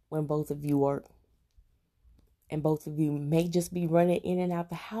when both of you work. And both of you may just be running in and out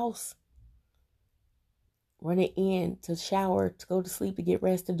the house. Running in to shower, to go to sleep, to get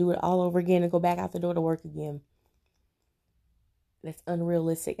rest, to do it all over again, and go back out the door to work again. That's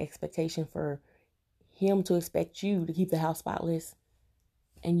unrealistic expectation for him to expect you to keep the house spotless,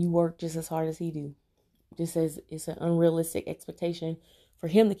 and you work just as hard as he do. Just as it's an unrealistic expectation for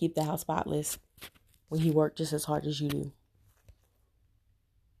him to keep the house spotless when he worked just as hard as you do.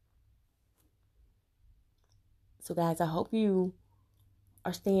 So guys, I hope you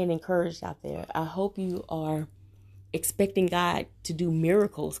are staying encouraged out there. I hope you are expecting God to do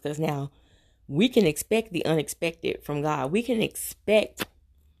miracles, because now we can expect the unexpected from God. We can expect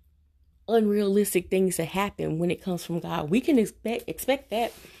unrealistic things to happen when it comes from God. We can expect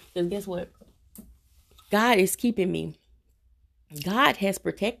that, because guess what? God is keeping me. God has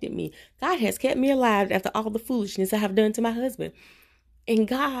protected me. God has kept me alive after all the foolishness I have done to my husband. And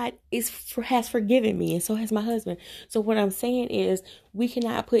God has forgiven me, and so has my husband. So what I'm saying is, we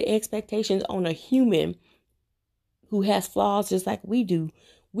cannot put expectations on a human who has flaws just like we do.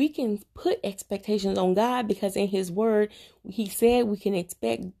 We can put expectations on God because in his word, he said we can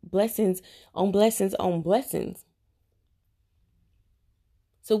expect blessings on blessings on blessings.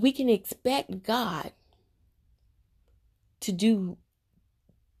 So we can expect God to do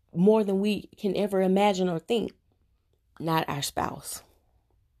more than we can ever imagine or think, not our spouse.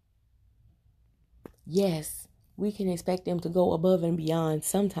 Yes, we can expect them to go above and beyond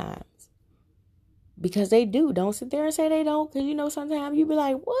sometimes. Because they do. Don't sit there and say they don't. Because, sometimes you be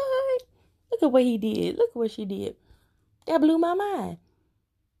like, what? Look at what he did. Look at what she did. That blew my mind.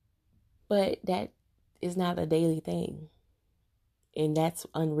 But that is not a daily thing. And that's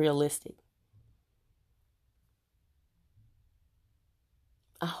unrealistic.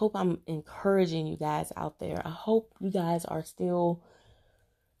 I hope I'm encouraging you guys out there. I hope you guys are still...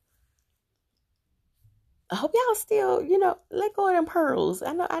 I hope y'all still, let go of them pearls.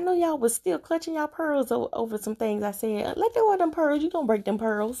 I know y'all was still clutching y'all pearls over some things I said. Let go of them pearls. You don't break them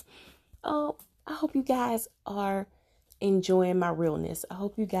pearls. I hope you guys are enjoying my realness. I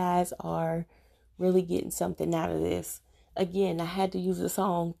hope you guys are really getting something out of this. Again, I had to use the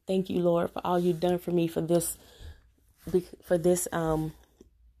song, Thank You, Lord, for all you've done for me for this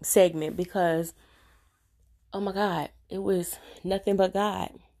segment, because, oh my God, it was nothing but God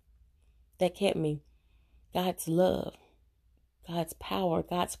that kept me. God's love, God's power,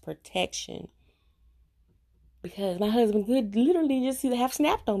 God's protection. Because my husband could literally just have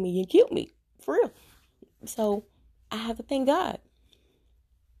snapped on me and killed me. For real. So I have to thank God.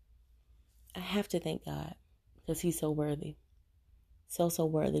 I have to thank God. Because he's so worthy. So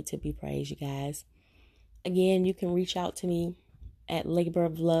worthy to be praised, you guys. Again, you can reach out to me at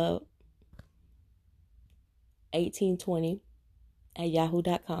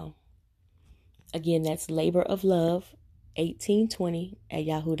laboroflove1820@yahoo.com. Again, that's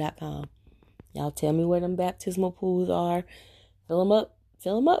laboroflove1820@yahoo.com. Y'all tell me where them baptismal pools are. Fill them up.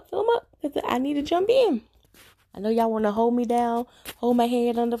 Because I need to jump in. I know y'all want to hold me down, hold my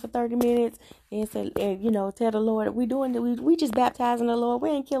head under for 30 minutes, and say, tell the Lord, we doing it. We just baptizing the Lord. We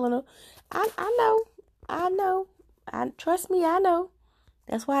ain't killing him. I know. Trust me, I know.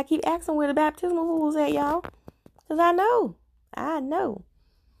 That's why I keep asking where the baptismal pools at, y'all. Because I know.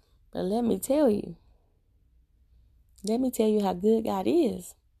 But let me tell you how good God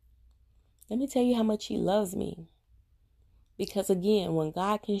is. Let me tell you how much he loves me. Because again, when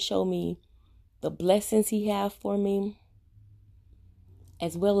God can show me the blessings he has for me,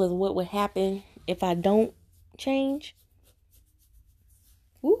 as well as what would happen if I don't change,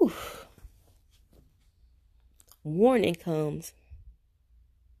 warning comes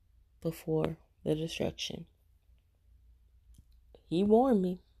before the destruction. He warned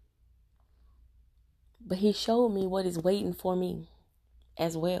me. But he showed me what is waiting for me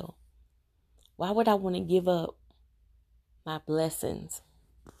as well. Why would I want to give up my blessings?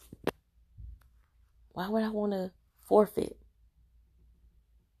 Why would I want to forfeit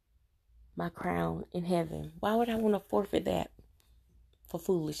my crown in heaven? Why would I want to forfeit that for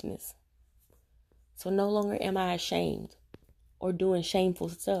foolishness? So no longer am I ashamed or doing shameful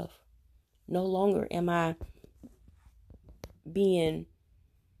stuff. No longer am I being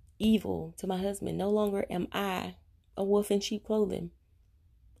evil to my husband. No longer am I a wolf in sheep clothing.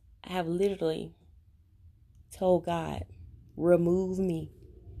 I have literally told God, remove me.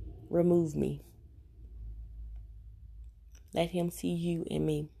 Remove me. Let him see you in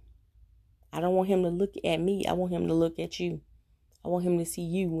me. I don't want him to look at me. I want him to look at you. I want him to see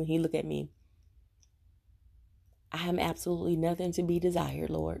you when he look at me. I am absolutely nothing to be desired,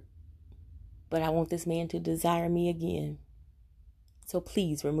 Lord. But I want this man to desire me again. So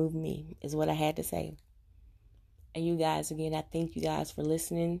please remove me, is what I had to say. And you guys, again, I thank you guys for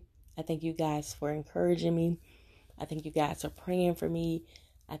listening. I thank you guys for encouraging me. I thank you guys for praying for me.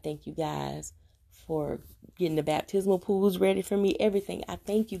 I thank you guys for getting the baptismal pools ready for me. Everything. I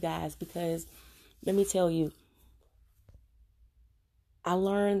thank you guys because, let me tell you, I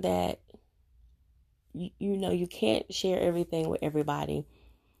learned that, you can't share everything with everybody.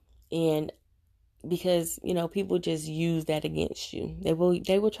 And because, people just use that against you. They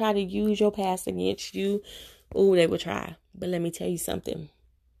will try to use your past against you. Oh, they will try. But let me tell you something.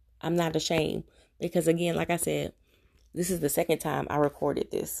 I'm not ashamed. Because again, like I said, this is the second time I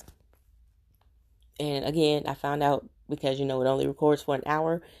recorded this. And again, I found out because, it only records for an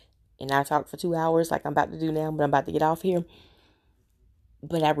hour. And I talk for 2 hours like I'm about to do now. But I'm about to get off here.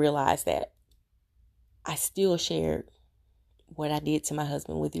 But I realized that I still shared what I did to my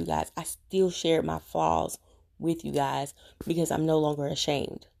husband with you guys. I still shared my flaws with you guys because I'm no longer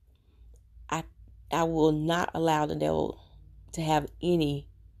ashamed. I will not allow the devil to have anything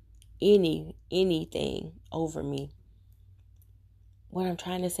over me. What I'm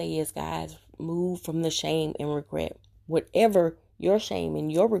trying to say is, guys, move from the shame and regret. Whatever your shame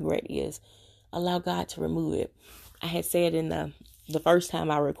and your regret is, allow God to remove it. I had said in the first time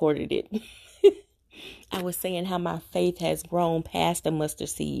I recorded it, I was saying how my faith has grown past a mustard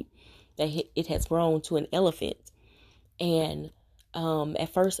seed, that it has grown to an elephant. And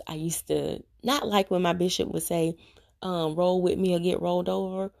at first I used to not like when my bishop would say, roll with me or get rolled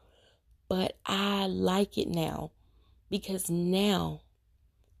over. But I like it now because now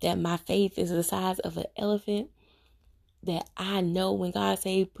that my faith is the size of an elephant, that I know when God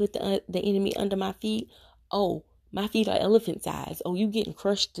say put the enemy under my feet, oh, my feet are elephant size. Oh, you getting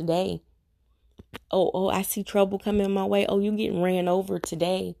crushed today. Oh, I see trouble coming my way. Oh, you getting ran over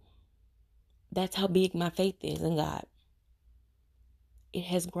today. That's how big my faith is in God. It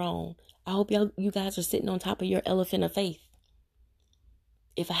has grown. I hope you guys are sitting on top of your elephant of faith.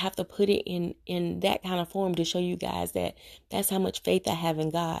 If I have to put it in that kind of form to show you guys that that's how much faith I have in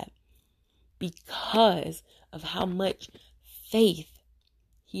God. Because of how much faith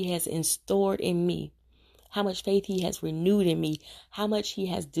he has installed in me. How much faith he has renewed in me. How much he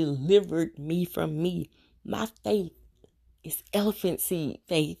has delivered me from me. My faith is elephant seed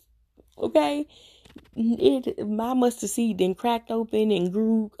faith. Okay? My mustard seed then cracked open and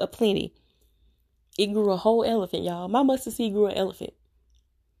grew aplenty. It grew a whole elephant, y'all. My mustard seed grew an elephant.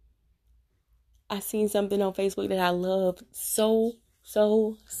 I seen something on Facebook that I loved so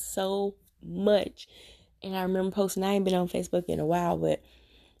much. And I remember posting, I ain't been on Facebook in a while, but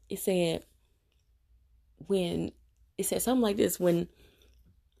it said something like this, when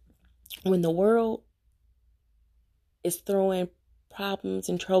the world is throwing problems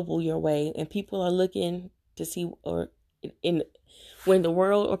and trouble your way and people are looking to see, when the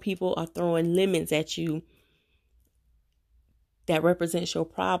world or people are throwing lemons at you that represents your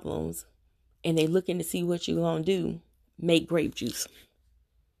problems, and they looking to see what you gonna do, make grape juice.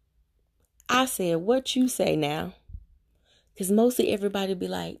 I said, what you say now? Because mostly everybody be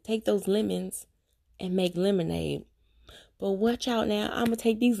like, take those lemons and make lemonade. But watch out now, I'm going to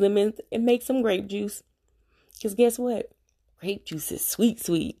take these lemons and make some grape juice. Because guess what? Grape juice is sweet.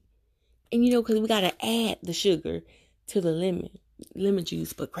 And because we got to add the sugar to the lemon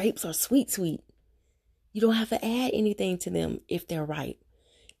juice. But grapes are sweet. You don't have to add anything to them if they're ripe.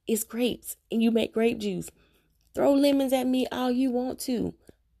 It's grapes and you make grape juice. Throw lemons at me all you want to.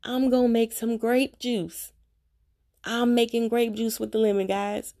 I'm going to make some grape juice. I'm making grape juice with the lemon,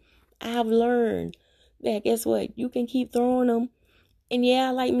 guys. I've learned that, guess what? You can keep throwing them. And yeah,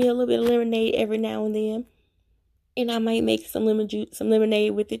 I like me a little bit of lemonade every now and then. And I might make some lemon juice, some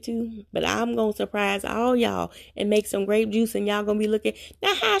lemonade with it too. But I'm going to surprise all y'all and make some grape juice, and y'all going to be looking,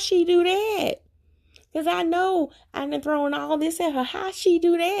 now how she do that? Because I know I've been throwing all this at her. How she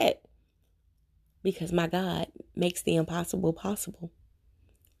do that? Because my God makes the impossible possible.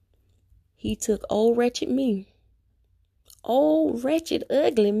 He took old wretched me, old wretched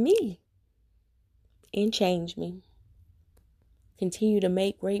ugly me, and changed me. Continue to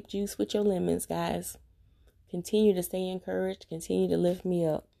make grape juice with your lemons, guys. Continue to stay encouraged. Continue to lift me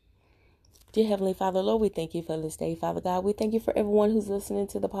up. Dear Heavenly Father, Lord, we thank you for this day, Father God. We thank you for everyone who's listening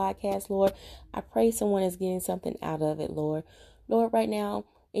to the podcast, Lord. I pray someone is getting something out of it, Lord. Lord, right now,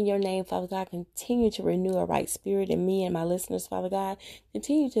 in your name, Father God, continue to renew a right spirit in me and my listeners, Father God.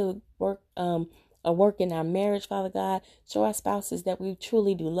 Continue to work a work in our marriage, Father God. Show our spouses that we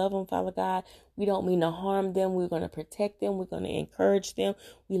truly do love them, Father God. We don't mean to harm them. We're going to protect them. We're going to encourage them.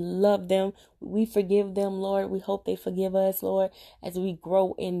 We love them. We forgive them, Lord. We hope they forgive us, Lord, as we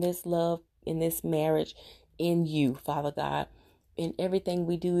grow in this love, in this marriage, in you, Father God. In everything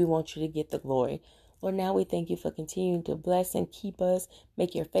we do, we want you to get the glory. Lord, now we thank you for continuing to bless and keep us.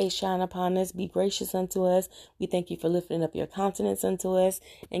 Make your face shine upon us. Be gracious unto us. We thank you for lifting up your countenance unto us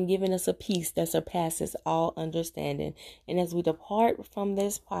and giving us a peace that surpasses all understanding. And as we depart from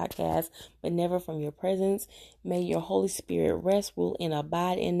this podcast, but never from your presence, may your Holy Spirit rest, rule, and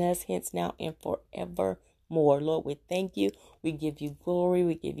abide in us, hence now and forevermore. Lord, we thank you. We give you glory.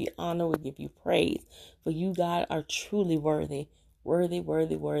 We give you honor. We give you praise. For you, God, are truly worthy,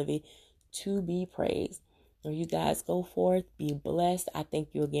 worthy to be praised. Lord, you guys go forth, be blessed. I thank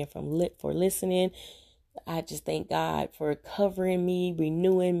you again for listening. I just thank God for covering me,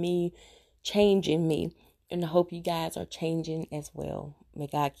 renewing me, changing me. And I hope you guys are changing as well. May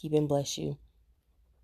God keep and bless you.